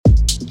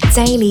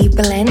Daily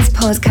Blends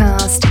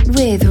podcast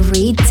with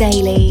Reed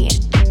Daily.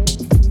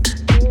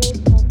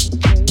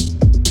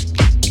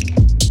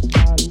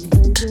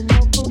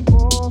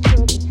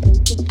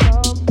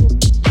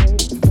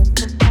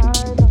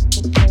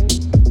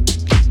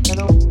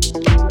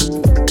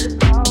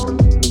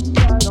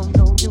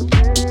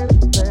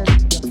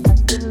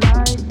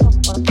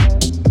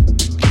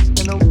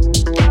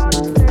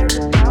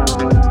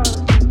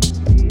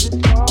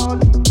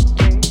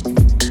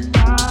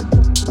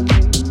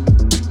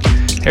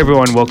 Hey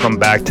everyone, welcome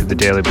back to the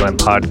Daily Blend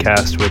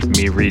podcast with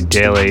me, Reed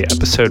Daily.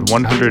 Episode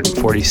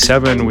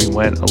 147. We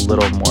went a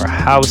little more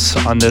house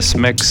on this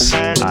mix.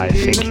 I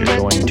think you're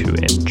going to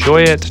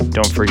enjoy it.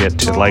 Don't forget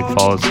to like,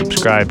 follow,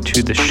 subscribe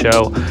to the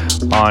show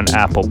on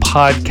Apple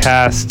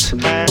Podcasts,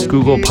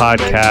 Google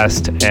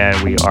Podcast,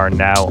 and we are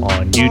now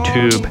on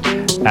YouTube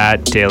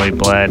at Daily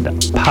Blend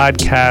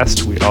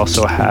Podcast. We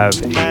also have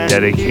a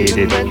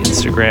dedicated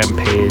Instagram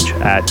page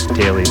at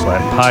Daily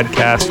Blend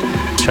Podcast.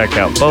 Check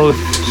out both,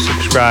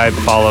 subscribe,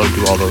 follow,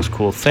 do all those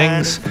cool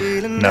things.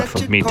 Enough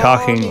of me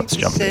talking, let's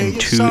jump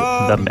into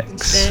the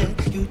mix.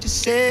 You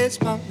just say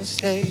it's my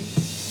mistake.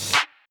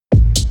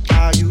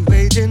 Are you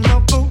waging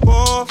up a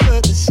war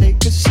for the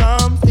sake of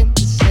something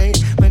to say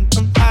when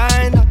I'm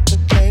high not to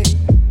play?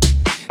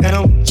 And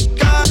I what you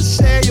gotta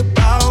say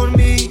about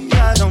me,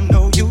 I don't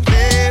know you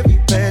very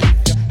well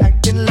if you're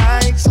acting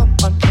like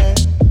someone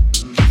else.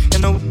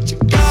 And I what you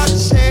gotta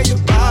say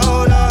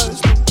about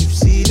us, don't you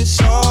see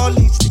this all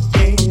leads to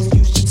games?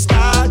 You should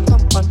start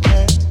someone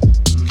else.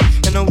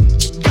 And I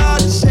what you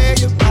gotta say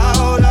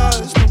about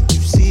us, don't you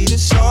see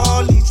this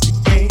all leads to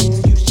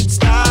games? You should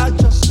start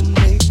trusting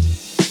me.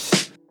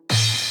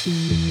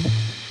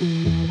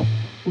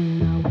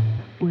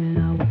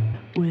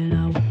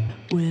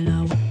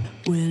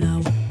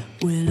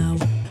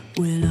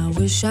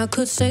 Wish I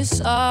could say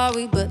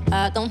sorry, but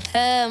I don't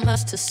have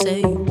much to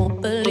say. You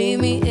won't believe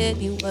me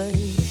anyway.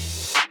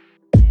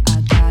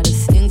 I got a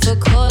thing for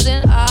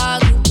causing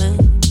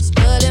arguments,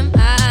 but in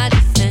my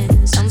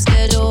defense, I'm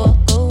scared you'll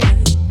walk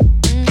away.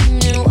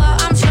 And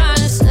what I'm trying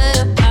to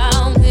say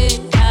about me,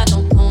 I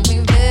don't know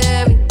me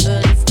very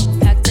well if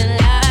I'm acting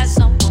like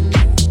someone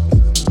else.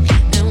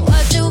 And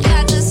what you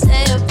got to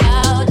say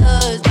about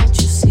us, don't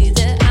you see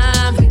that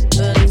I'm here?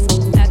 But if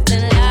I'm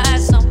acting like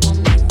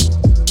someone else.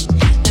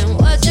 And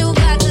what you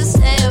got to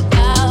say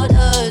about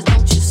us,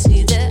 don't you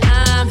see that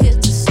I'm here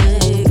to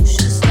say you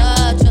should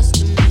start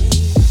trusting me.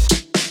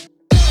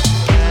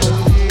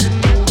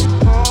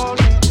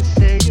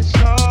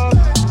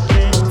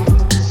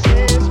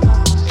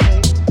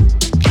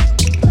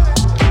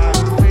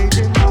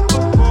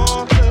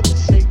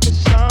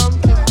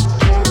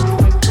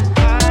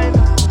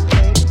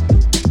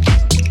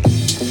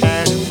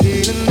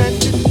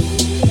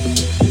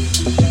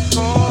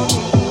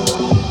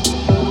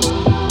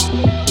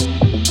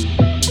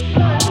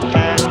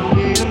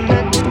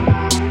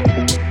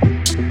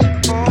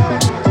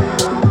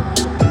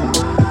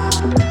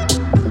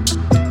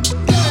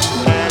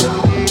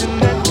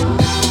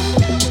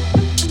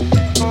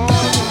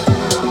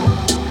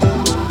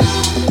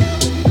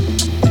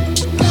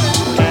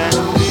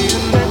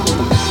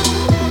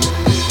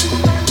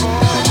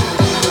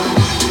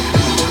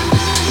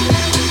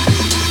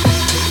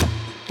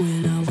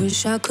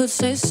 I could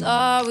say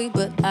sorry,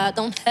 but I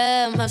don't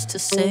have much to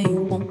say.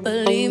 You won't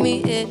believe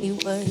me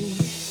anyway.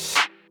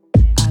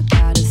 I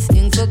got a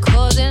thing for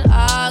causing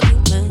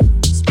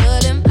arguments,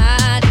 but in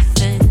my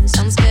defense,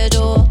 I'm scared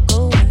you'll walk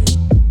away.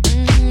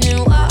 And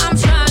what I'm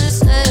trying to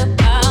say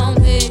about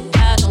me,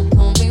 I don't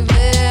know me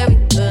very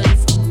well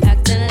if I'm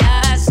acting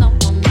like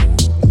someone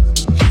else.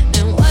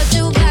 And what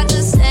you got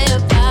to say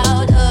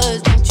about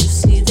us, don't you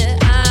see that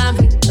I'm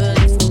here? But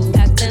if I'm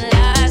acting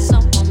like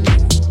someone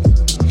else.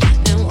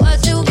 And what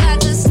you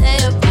got to say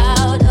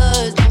about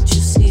us, don't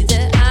you see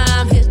that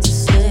I'm here to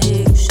say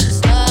you should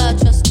start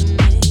trusting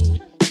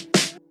me.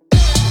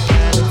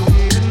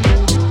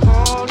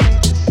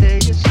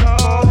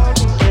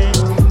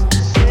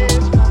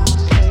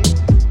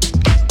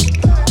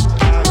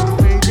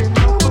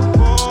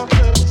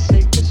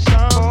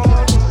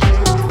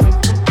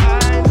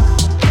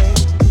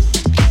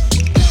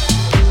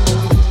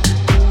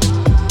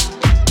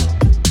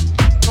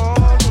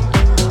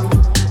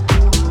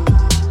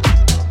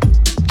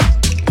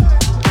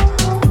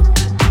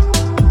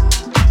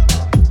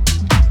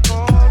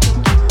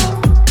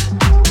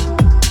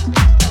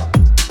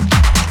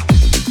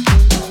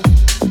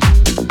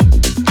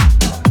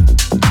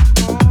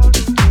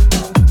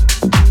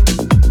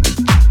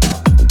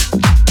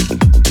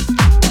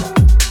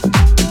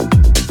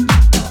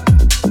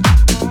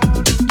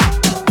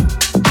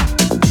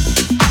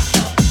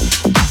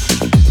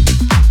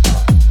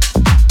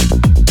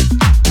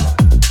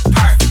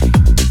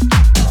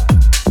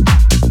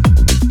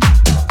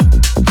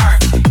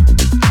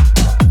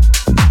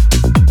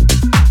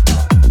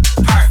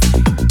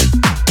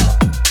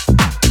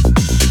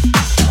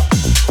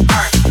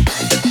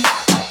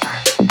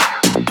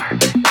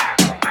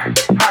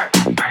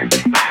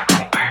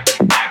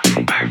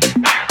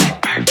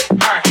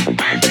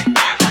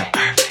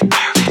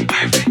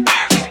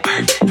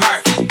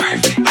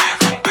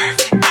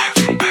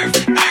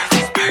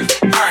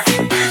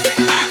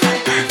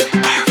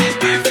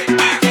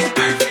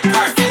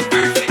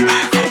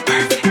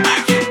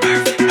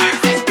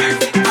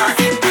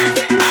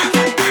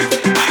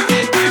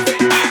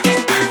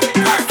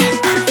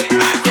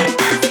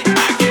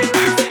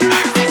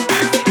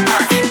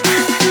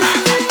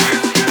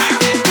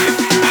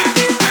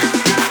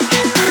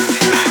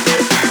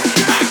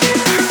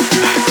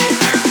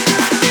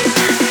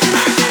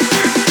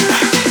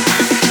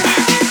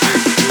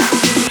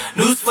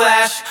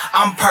 Newsflash,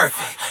 I'm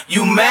perfect.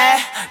 You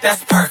mad?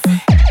 That's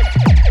perfect.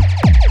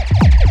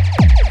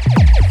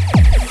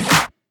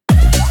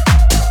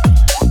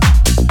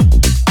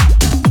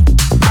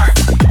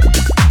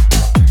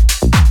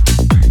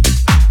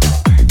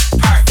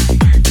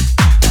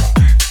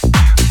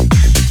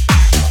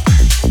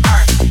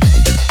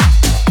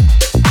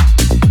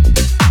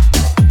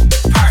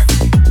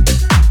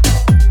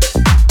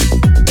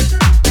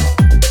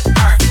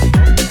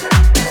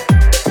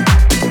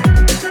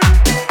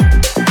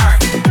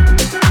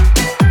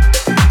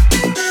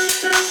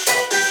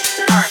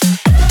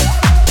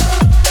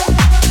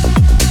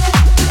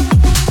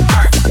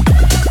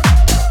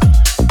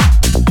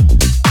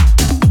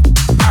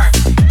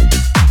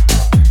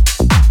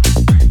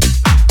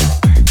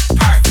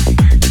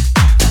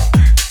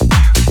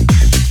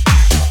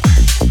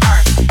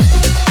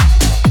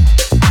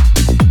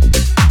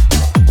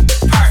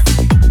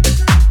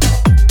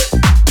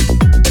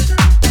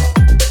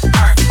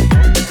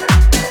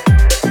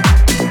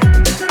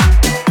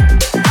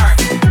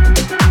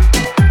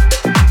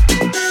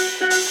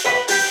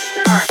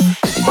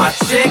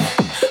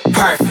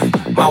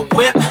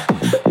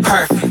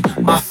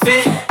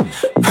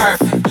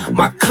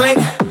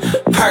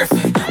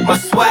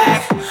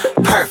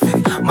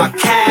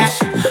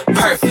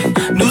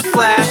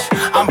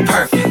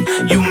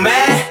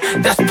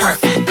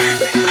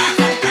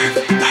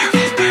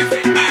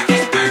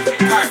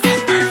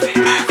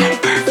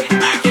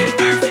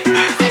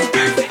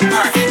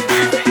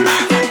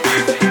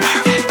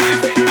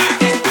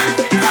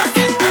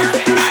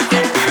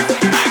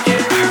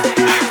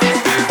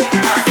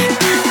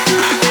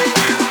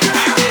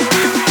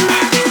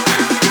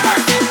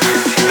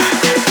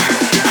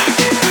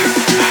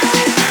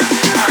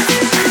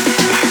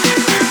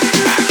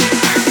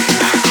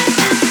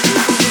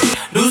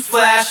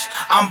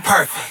 I'm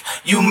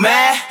perfect. You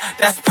mad?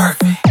 That's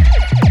perfect.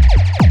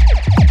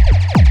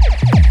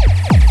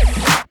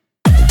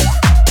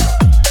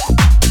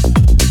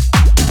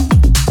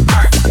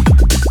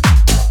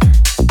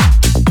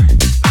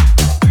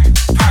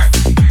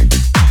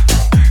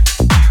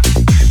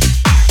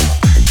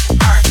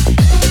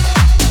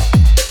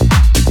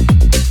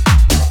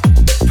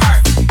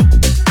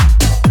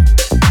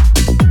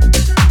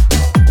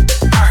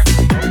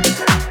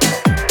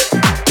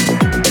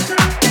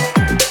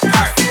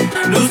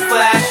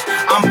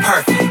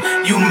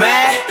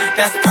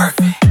 That's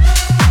perfect.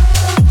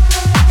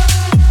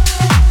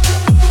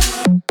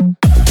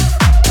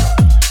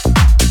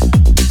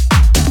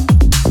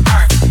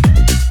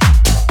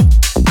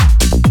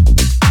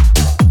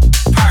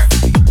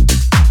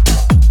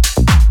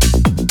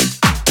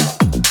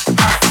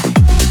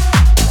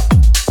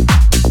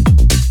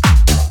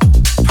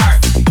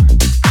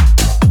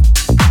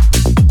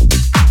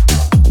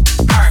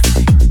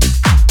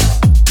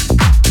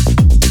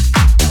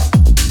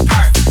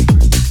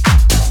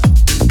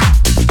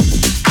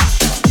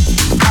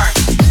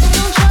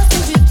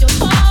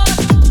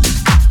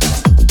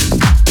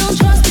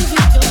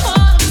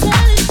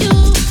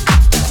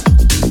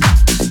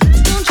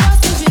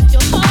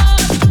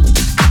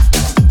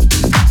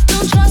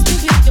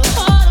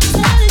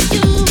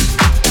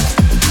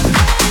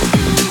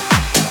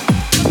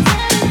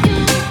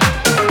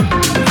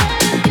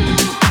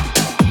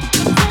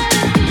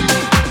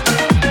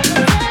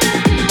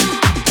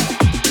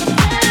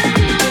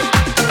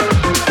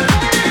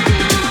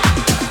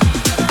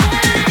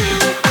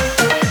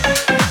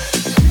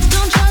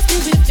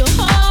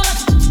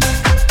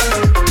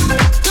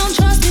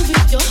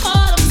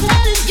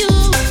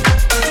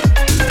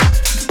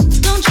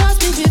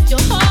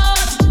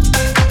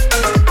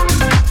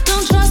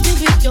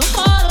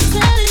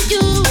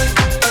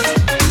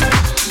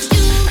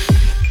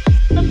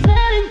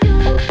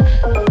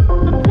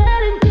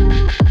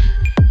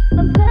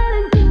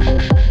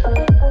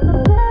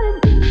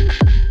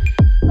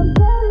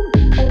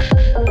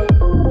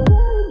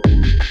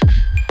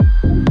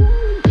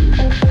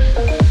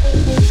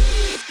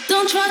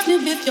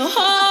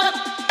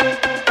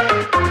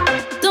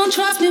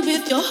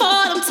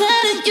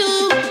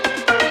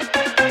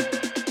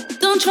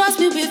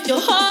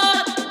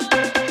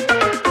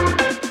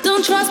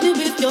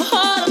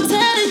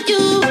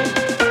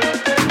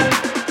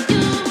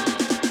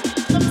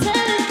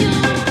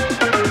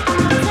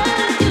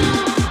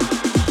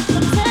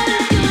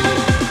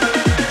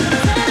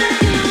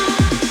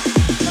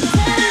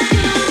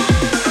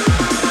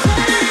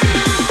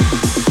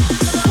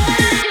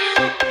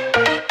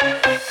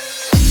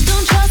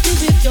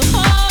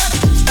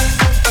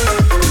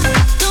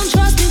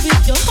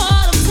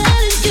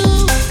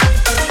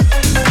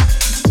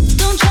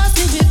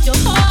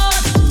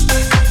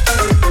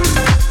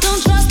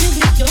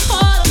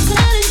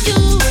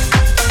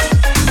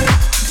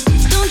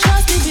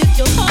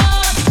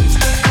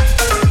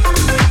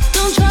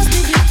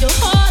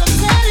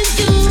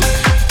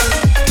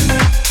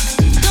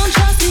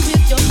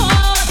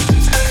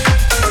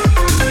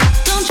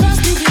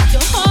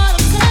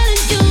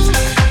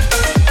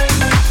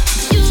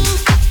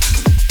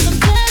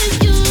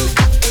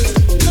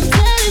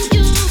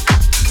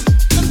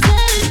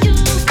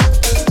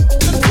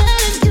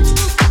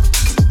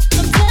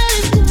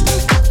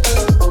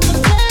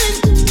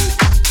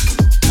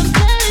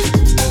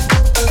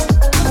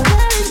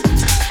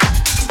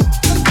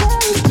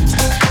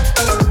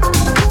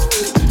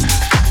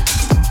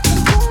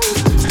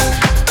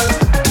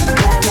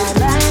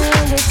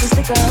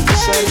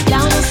 Shut it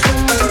down as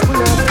soon as we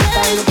pull up.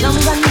 Bang the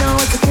drums, I know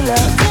it's a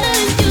killer.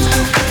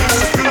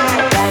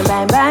 Bang,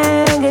 bang,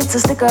 bang, it's a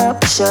stick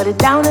up. Shut it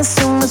down as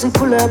soon as we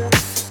pull up.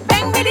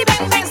 Bang, bitty,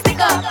 bang, bang, stick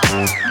up.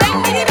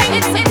 Bang, bitty, bang,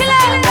 it's a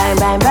killer. Bang,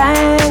 bang,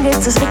 bang,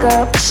 it's a stick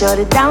up. Shut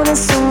it down as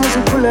soon as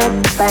we pull up.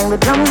 Bang the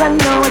drums, I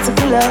know it's a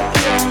killer.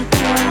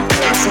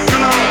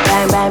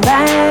 Bang, bang,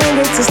 bang,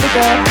 it's a stick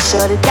up.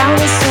 Shut it down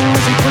as soon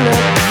as we pull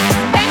up.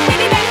 Bang,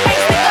 bitty, bang, bang,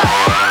 stick up.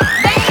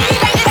 Bang, bitty,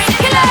 bang, it's a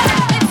killer.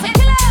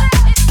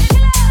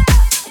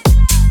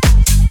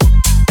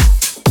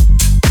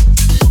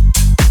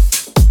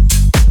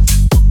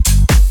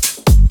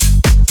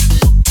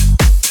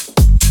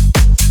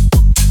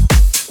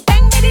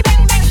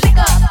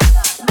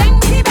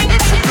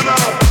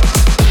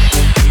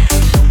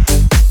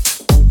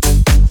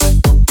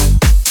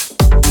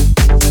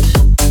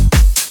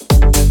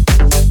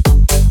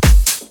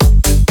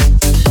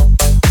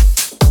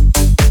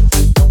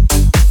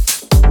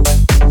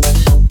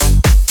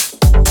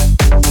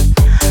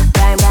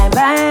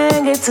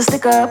 It's a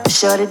stick up,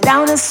 shut it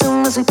down as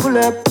soon as we pull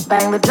up.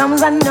 Bang the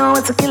drums, I know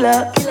it's a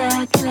killer.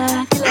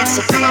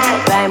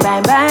 Bang,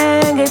 bang,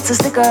 bang, it's a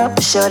stick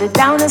up, shut it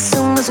down as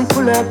soon as we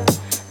pull up.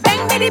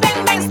 Bang, bitty,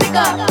 bang, bang, stick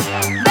up.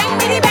 Bang,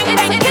 bitty, bang,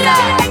 it's a killer.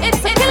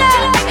 It's a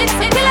killer. It's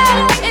a killer.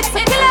 It's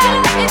a killer.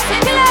 It's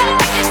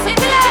a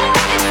killer.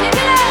 It's a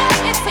killer.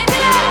 It's a killer. It's a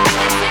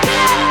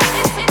killer.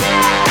 It's a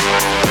killer.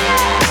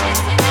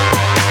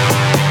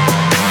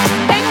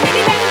 Bang,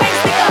 bitty, bang, bang,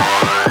 stick up.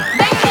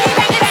 Bang, bitty,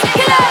 bang, it's a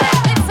killer.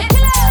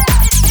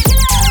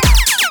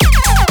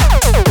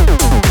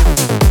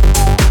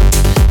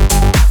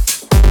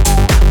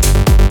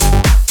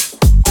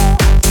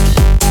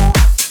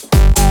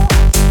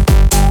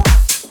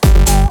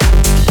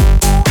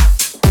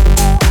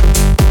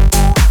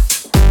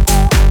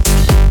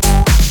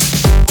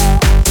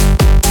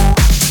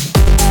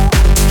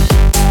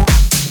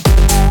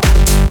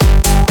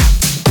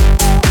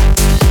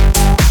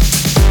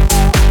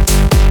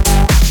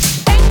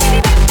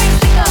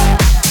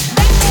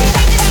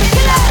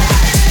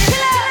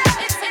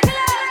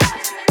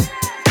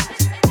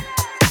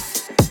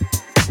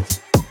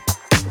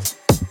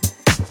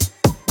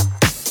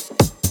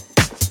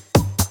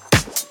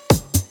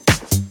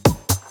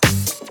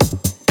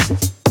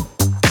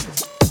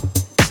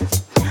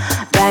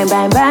 Bang,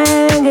 bang,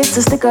 bang, it's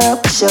a stick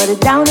up. Shut it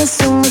down as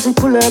soon as we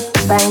pull up.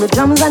 Bang the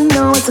drums, I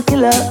know it's a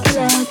killer.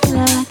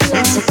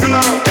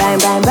 Bang,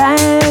 bang,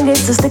 bang,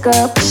 it's a stick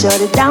up. Shut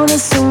it down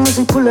as soon as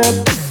we pull up.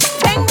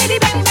 Bang, bitty,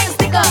 bang, bang,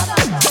 stick up.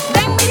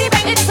 Bang, bitty,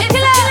 bang, it's a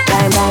killer.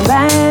 Bang, bang,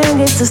 bang,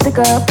 it's a stick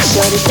up.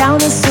 Shut it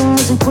down as soon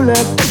as we pull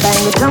up.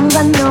 Bang the drums,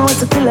 I know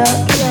it's a killer.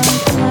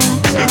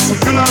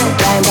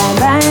 Bang, bang,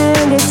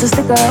 bang, it's a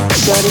stick up.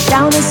 Shut it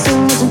down as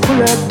soon as we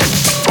pull up.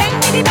 Bang,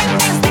 bitty, bang,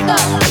 bang, stick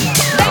up.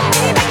 Bang,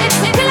 bitty, bang, it's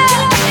a killer.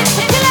 It's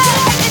a killer.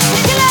 It's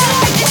a killer.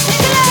 It's a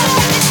killer.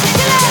 It's a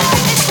killer.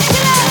 It's a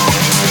killer.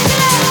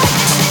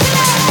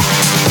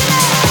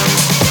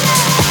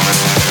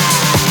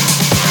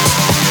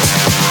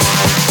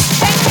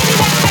 Bang, bitty,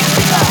 bang, bang,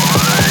 stick up.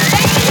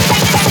 Bang, bitty,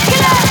 bang, it's a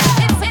killer.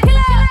 It's a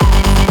killer.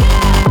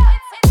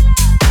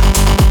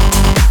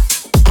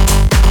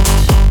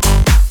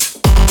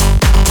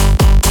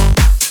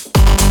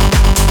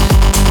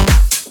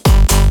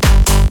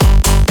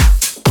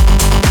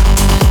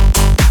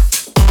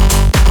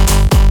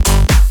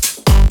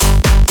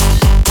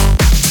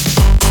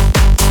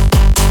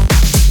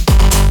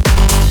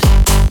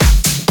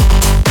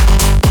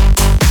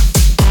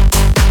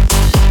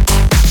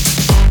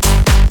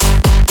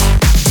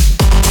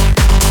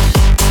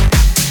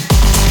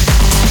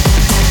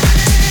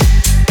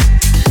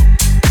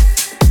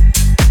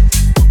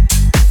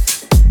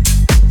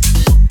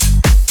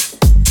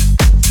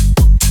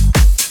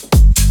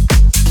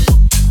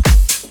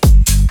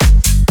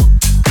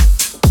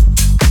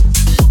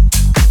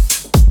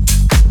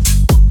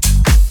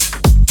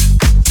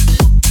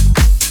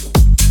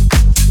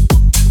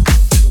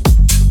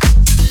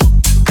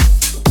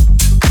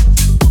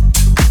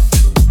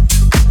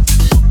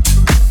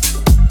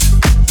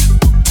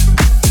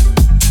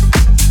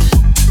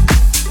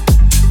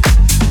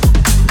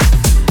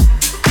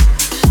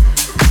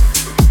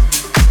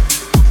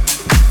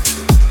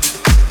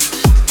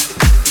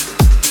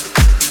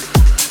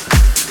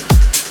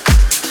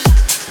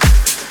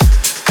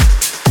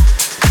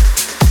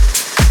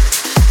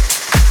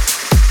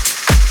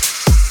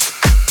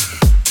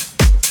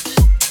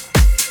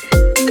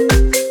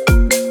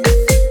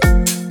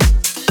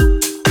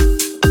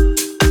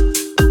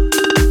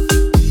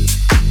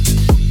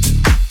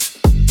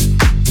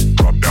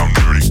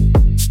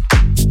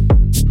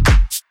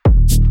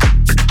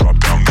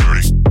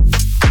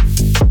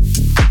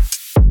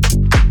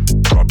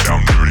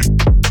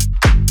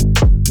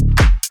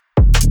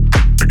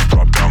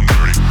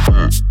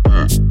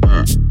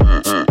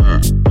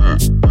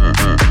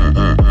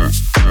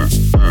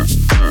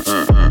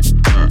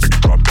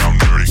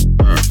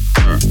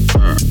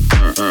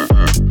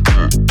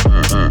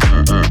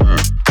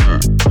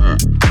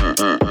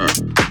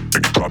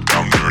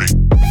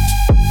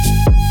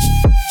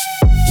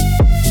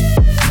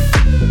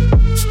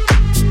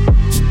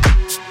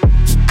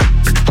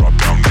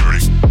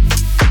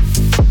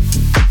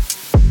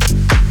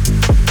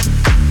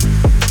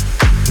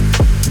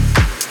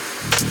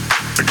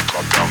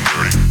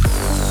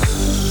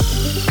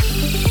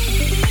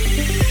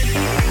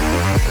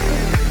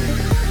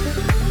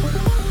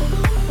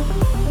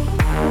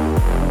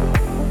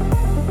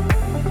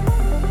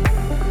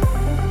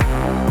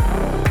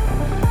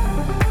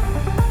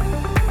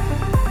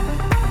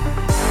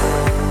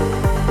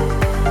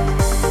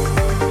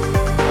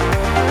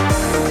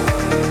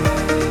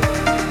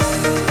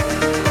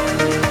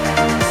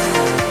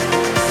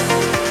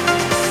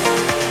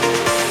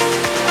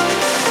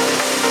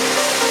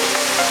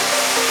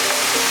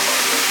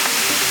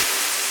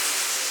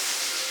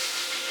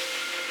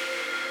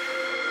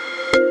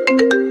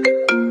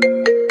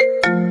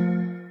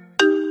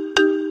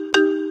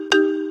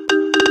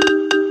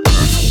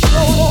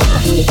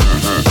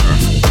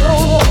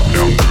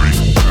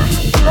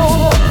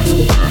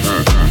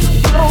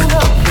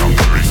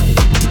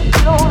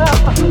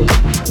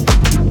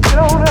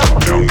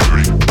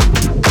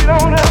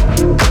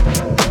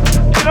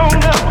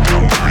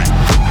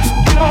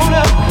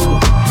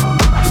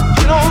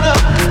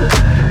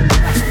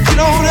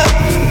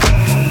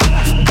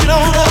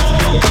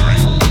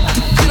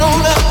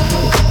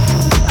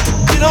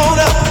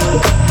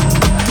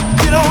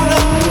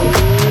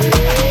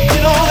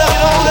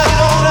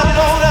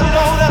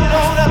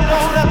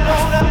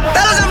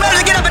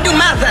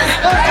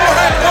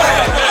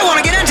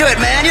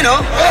 you know.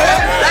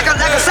 Like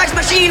a sex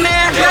machine,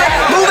 man.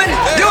 Moving,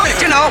 doing it,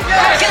 you know.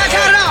 Can I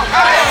count it out?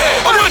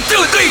 1,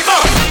 2, 3, 4.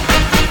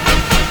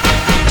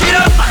 Get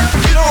up,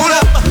 get on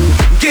up,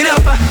 get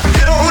up,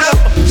 get on up.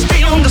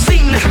 Stay on the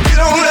scene, get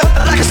on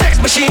up. Like a sex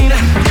machine,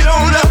 get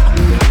on up,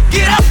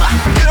 get up,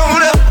 get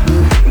on up,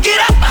 get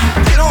up,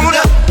 get on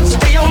up.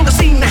 Stay on the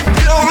scene,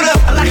 get on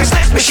up. Like a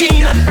sex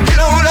machine, get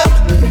on up,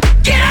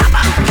 get up,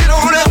 get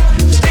on up.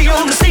 Stay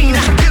on the scene,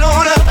 get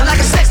on up. Like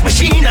a sex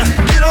machine,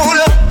 get on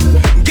up,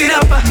 get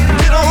up,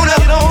 get on up,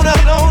 get on up,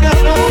 get on up,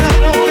 get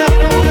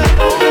on up.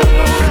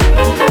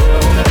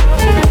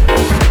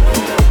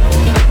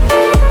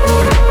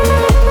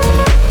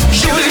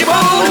 Sugar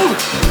boom,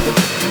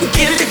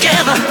 get it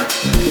together,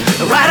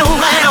 right on,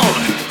 right on.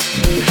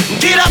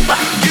 Get up,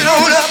 get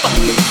on up.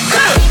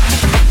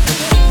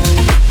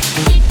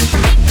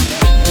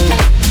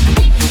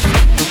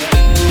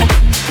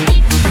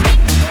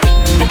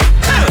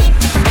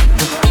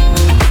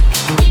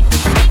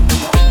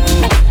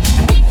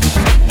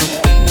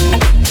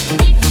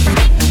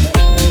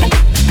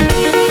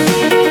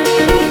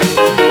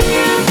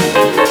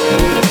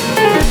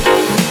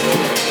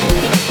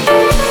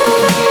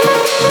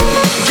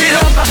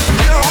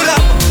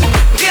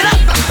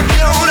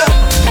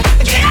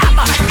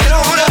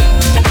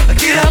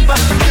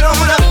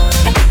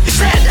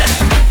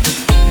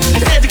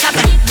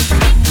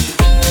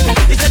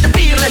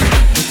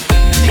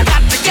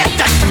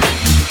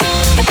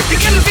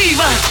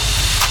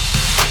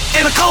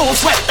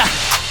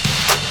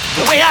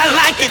 The way I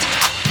like it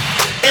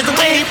is the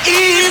way it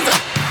is.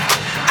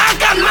 I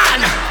got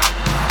mine.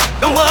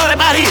 Don't worry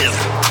about his.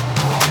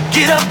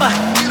 Get up,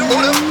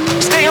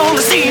 stay on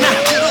the scene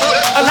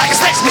like a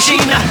sex machine.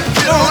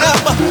 Get on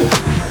up,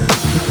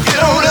 get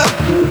on up,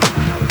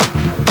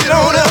 get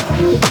on up,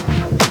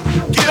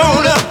 get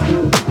on up,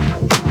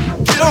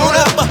 get on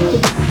up,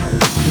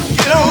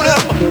 get on up, get on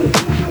up,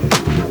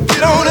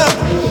 get on up,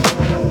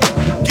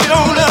 get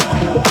on up.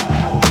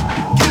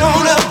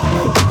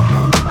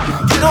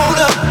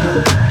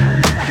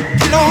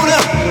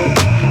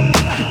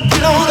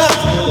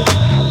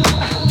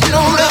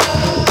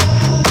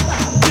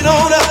 Get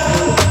on up,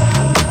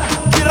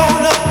 get on up, get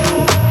on up, get on up,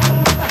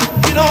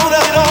 get on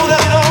up, get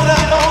on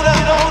up,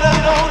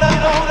 get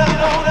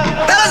on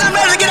up, fellas, I'm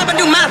ready to get up and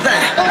do my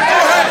thing.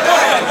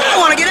 I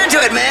want to get into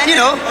it, man, you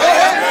know.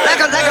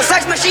 Like a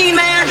sex machine,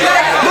 man.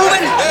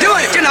 Moving,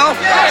 doing it, you know.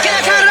 Can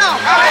I count it out?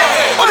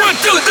 1,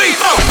 2, 3,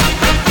 4.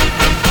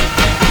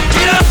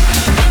 Get up.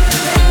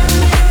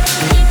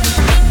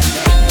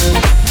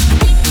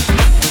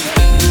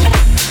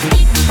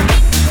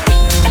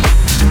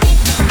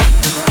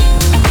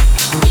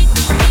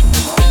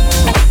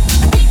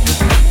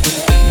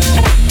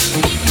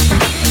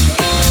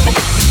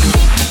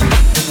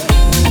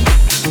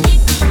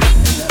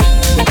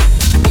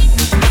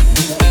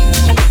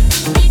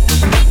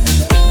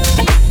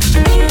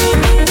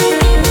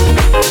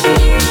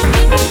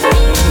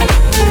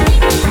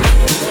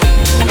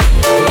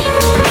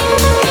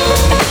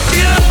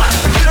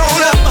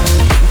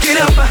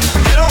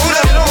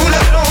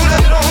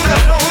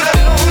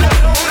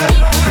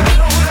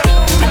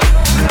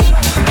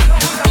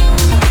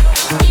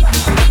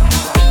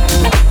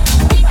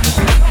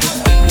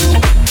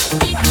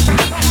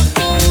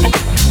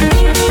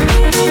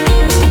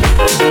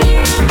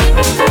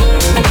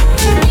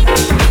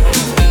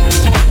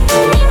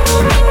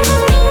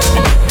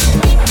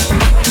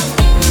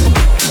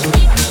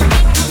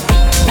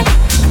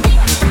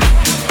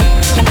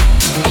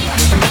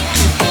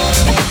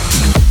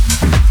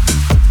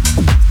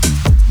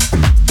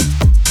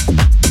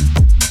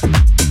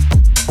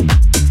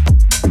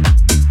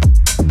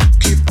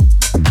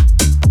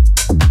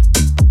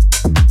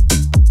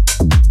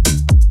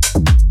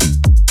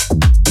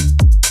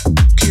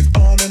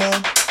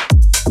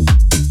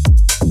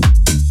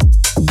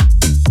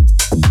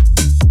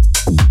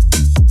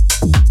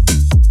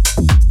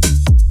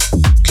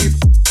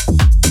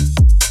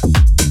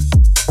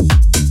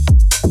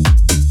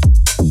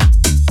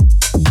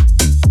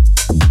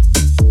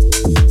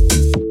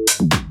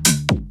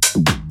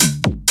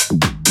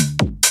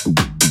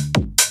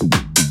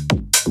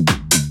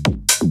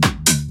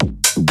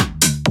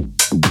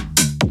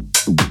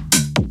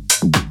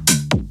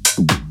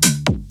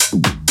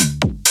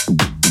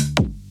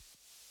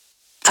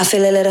 I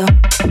feel a little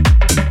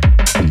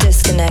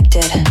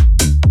disconnected.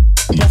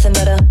 Nothing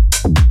better,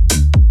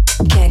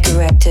 can't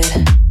correct it.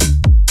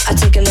 I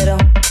take a little,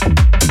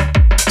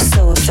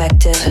 so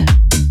effective.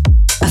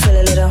 I feel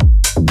a little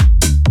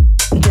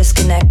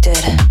disconnected.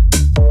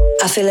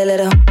 I feel a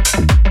little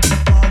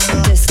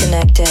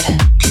disconnected.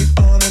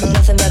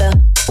 Nothing better,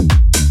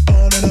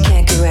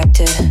 can't correct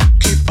it.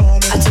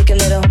 I take a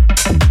little,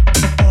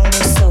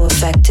 so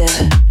effective.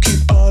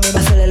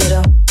 I feel a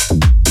little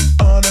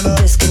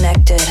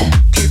disconnected.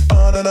 Keep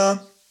on and on.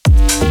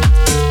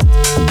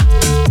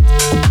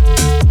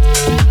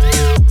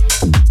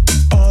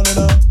 On and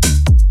on.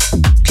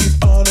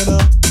 Keep on and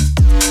on.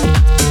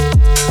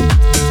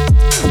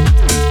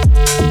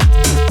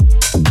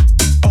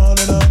 On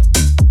and on.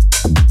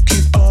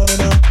 Keep on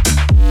and on.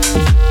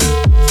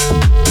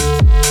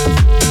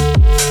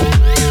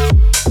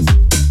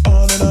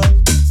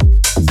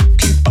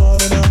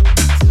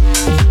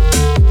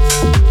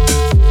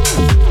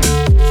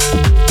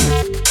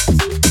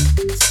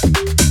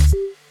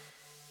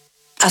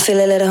 I feel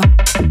a little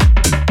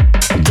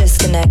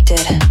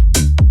disconnected.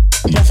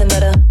 Nothing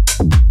better,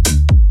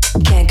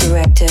 can't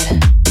correct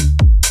it.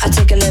 I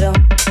take a little,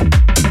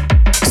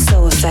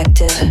 so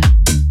effective.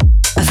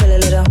 I feel a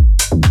little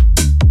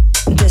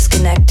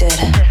disconnected.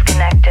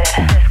 Disconnected,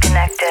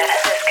 disconnected,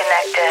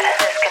 disconnected, disconnected,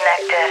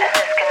 disconnected,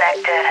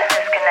 disconnected,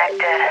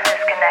 disconnected, disconnected,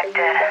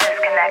 disconnected,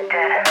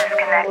 disconnected,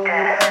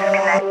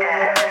 disconnected,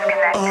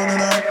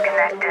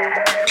 disconnected.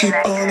 Keep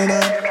on and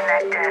on,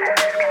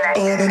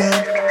 on and on.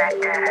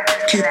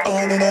 Keep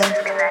on and on,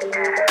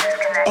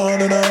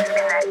 on and on.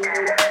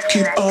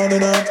 Keep on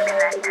and on,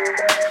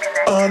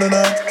 on and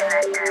on.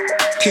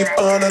 Keep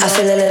on and on. I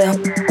feel a little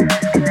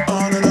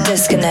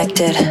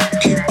disconnected.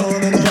 Keep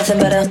on and on. Nothing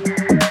better,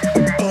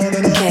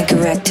 can't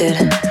correct it.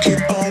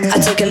 I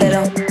take a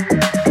little,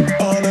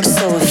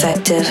 so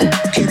effective.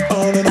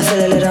 I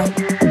feel a little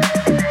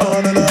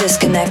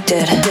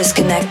disconnected,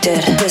 disconnected,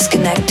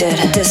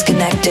 disconnected,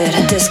 disconnected,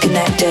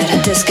 disconnected,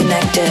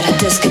 disconnected,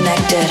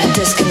 disconnected,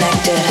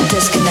 disconnected,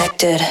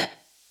 disconnected.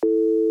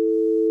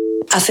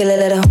 I feel a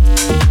little.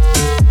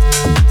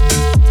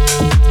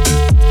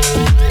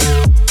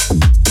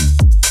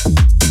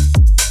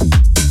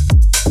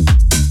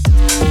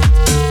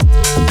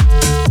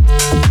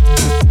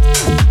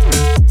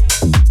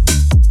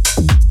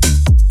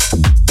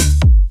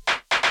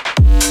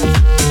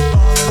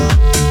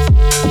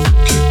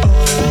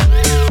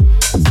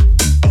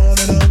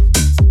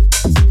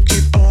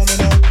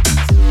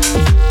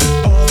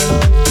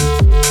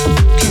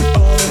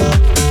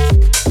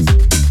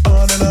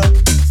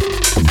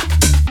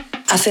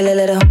 I feel a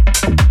little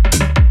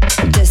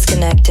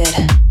disconnected.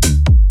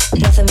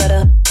 Nothing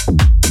better,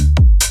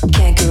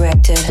 can't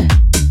correct it.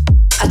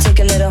 I take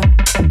a little,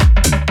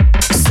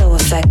 so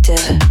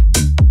effective.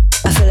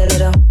 I feel a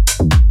little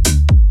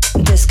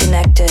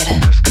disconnected.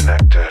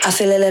 I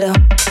feel a little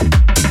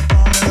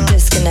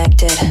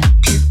disconnected.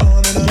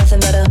 Nothing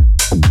better,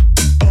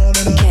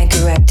 can't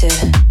correct it.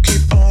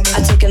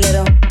 I take a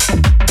little,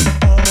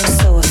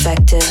 so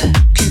effective.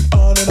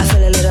 I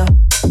feel a little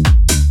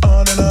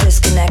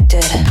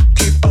disconnected.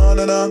 On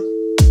and on.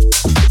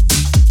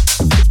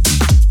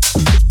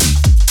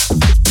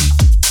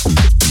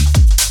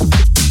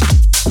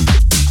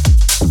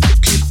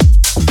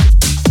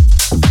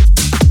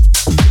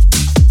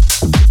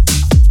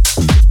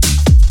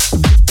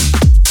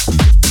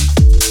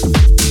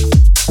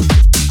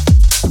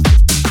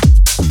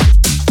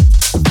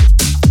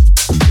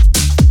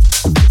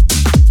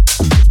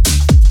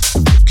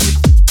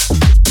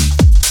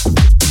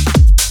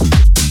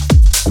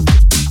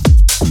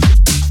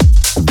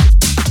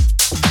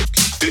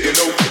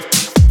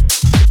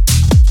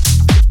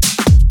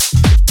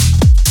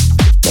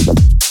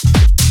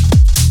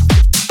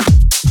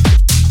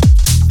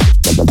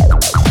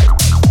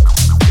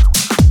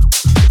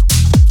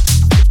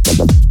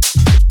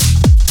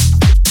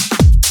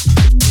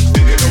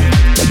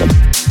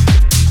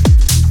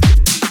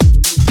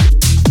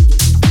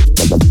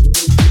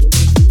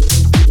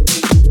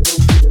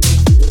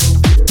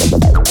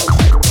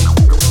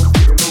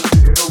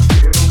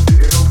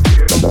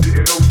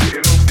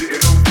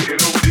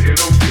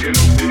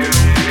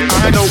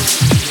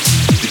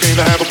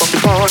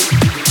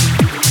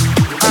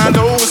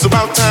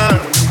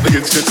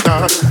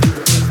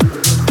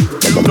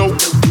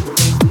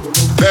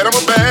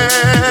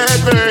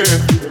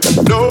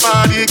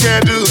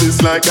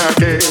 Like I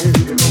can.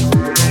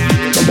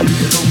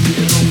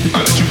 I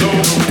let you go.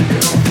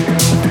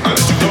 I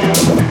let you go.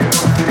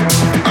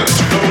 I let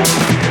you go.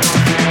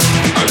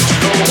 I let you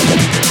go.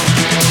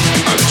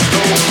 I let you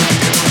go.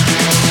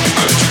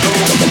 I let you go.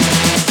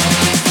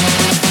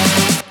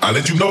 I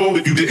let you know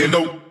if you didn't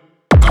know.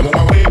 I'm on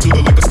my way to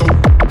the liquor store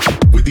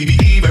with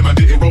DDE and my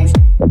didn't roll.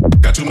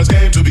 Got too much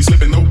game to be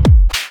slipping though.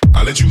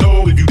 I let you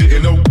know if you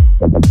didn't know.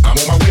 I'm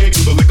on my way to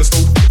the liquor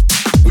store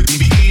with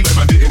DDE and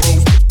my didn't roll.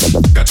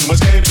 Got too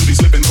much game to be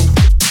slipping though.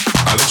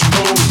 I let you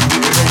know if you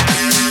didn't know.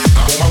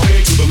 I'm on my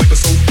way to the liquor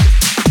store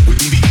with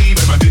DDE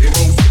and my didn't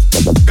roll.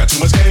 Got too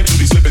much game to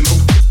be slipping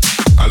though.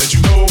 I let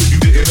you know if you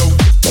didn't know.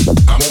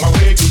 I'm on my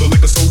way to the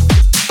liquor store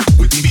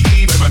with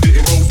DDE and my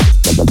didn't roll.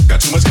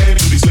 Got too much game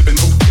to be slipping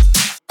though.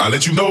 I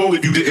let you know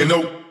if you didn't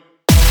know.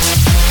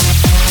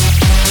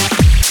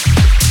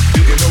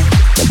 Didn't know.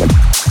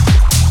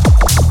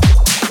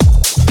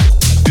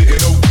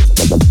 Didn't know.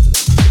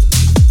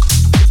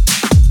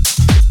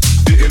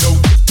 Didn't know.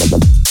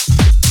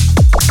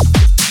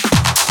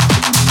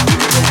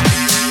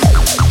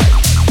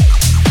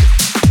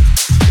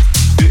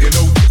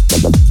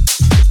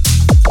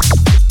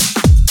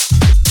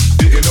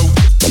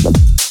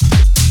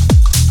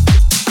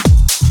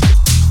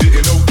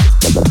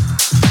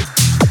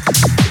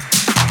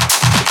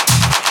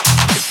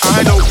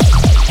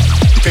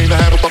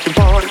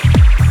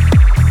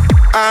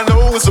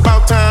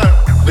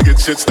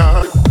 Shit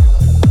started.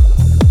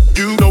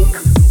 You know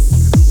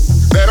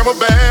that I'm a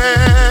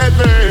bad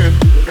man.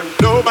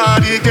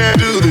 Nobody can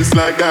do this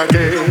like I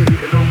can.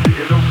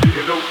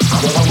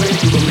 I'm on my way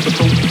to the liquor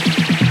store.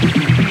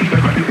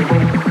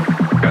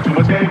 Got too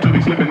much game to be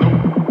slipping though.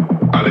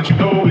 I'll let you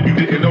know if you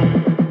didn't know.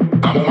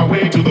 I'm on my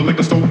way to the the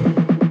liquor store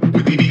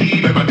with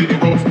DBE and my dick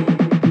and rolls.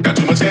 Got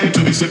too much game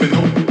to be slipping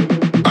on.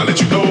 I'll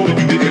let you know if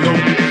you didn't know.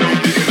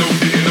 I'll let you know.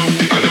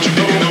 I'll let you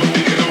know.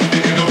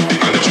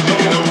 I'll let you know.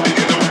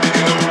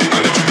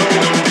 I'll let you know.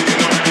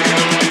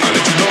 I'll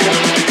let you know.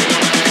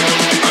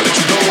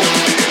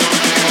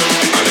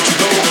 I'll let you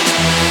know.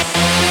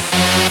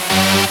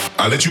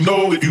 I'll let you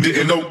know if you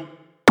didn't know.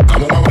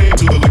 I'm on my way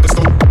to the liquor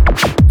store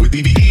with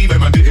DBE and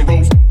my dick and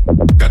rolls.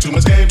 Got too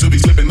much game to be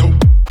slipping on.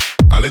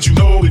 I'll let you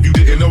know if you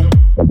didn't know.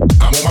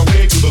 I'm on my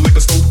way to the liquor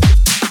store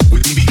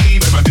with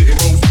DBE and my dick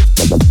and rolls.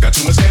 Got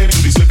too much game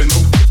to be slipping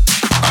on.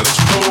 I'll let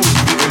you know if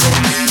you didn't know.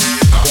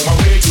 I'm on my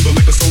way to the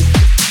liquor store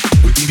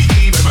with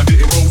DBE and my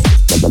dick and rolls.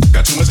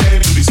 Got too much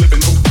game to be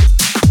slipping on.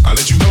 I'll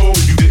let you know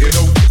if you didn't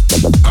know.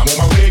 I'm on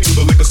my way to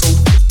the liquor store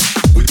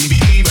with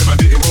DBE and my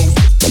dick and rolls.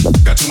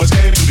 Got too much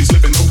game to be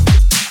slipping on.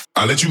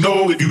 I'll let you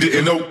know if you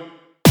didn't know.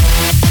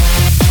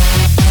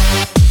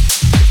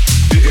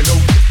 Didn't know.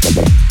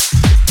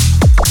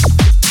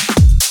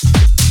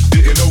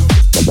 Didn't know.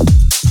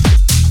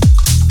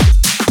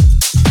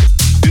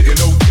 Didn't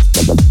know.